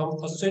 and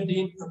from Associate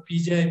Dean of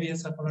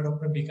PGIVAS, Akola,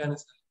 Dr. Bhikane.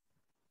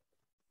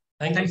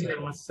 Thank you very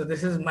much. So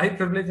this is my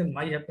privilege and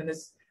my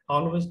happiness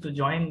always to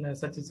join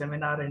such a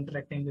seminar,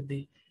 interacting with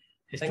the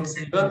students.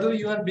 Even though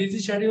you are busy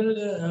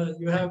schedule,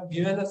 you have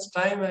given us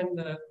time,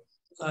 and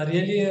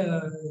really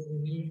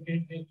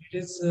it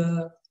is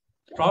a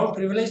proud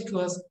privilege to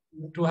us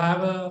to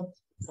have a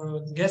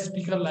guest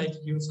speaker like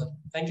you, sir.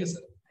 Thank you,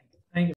 sir.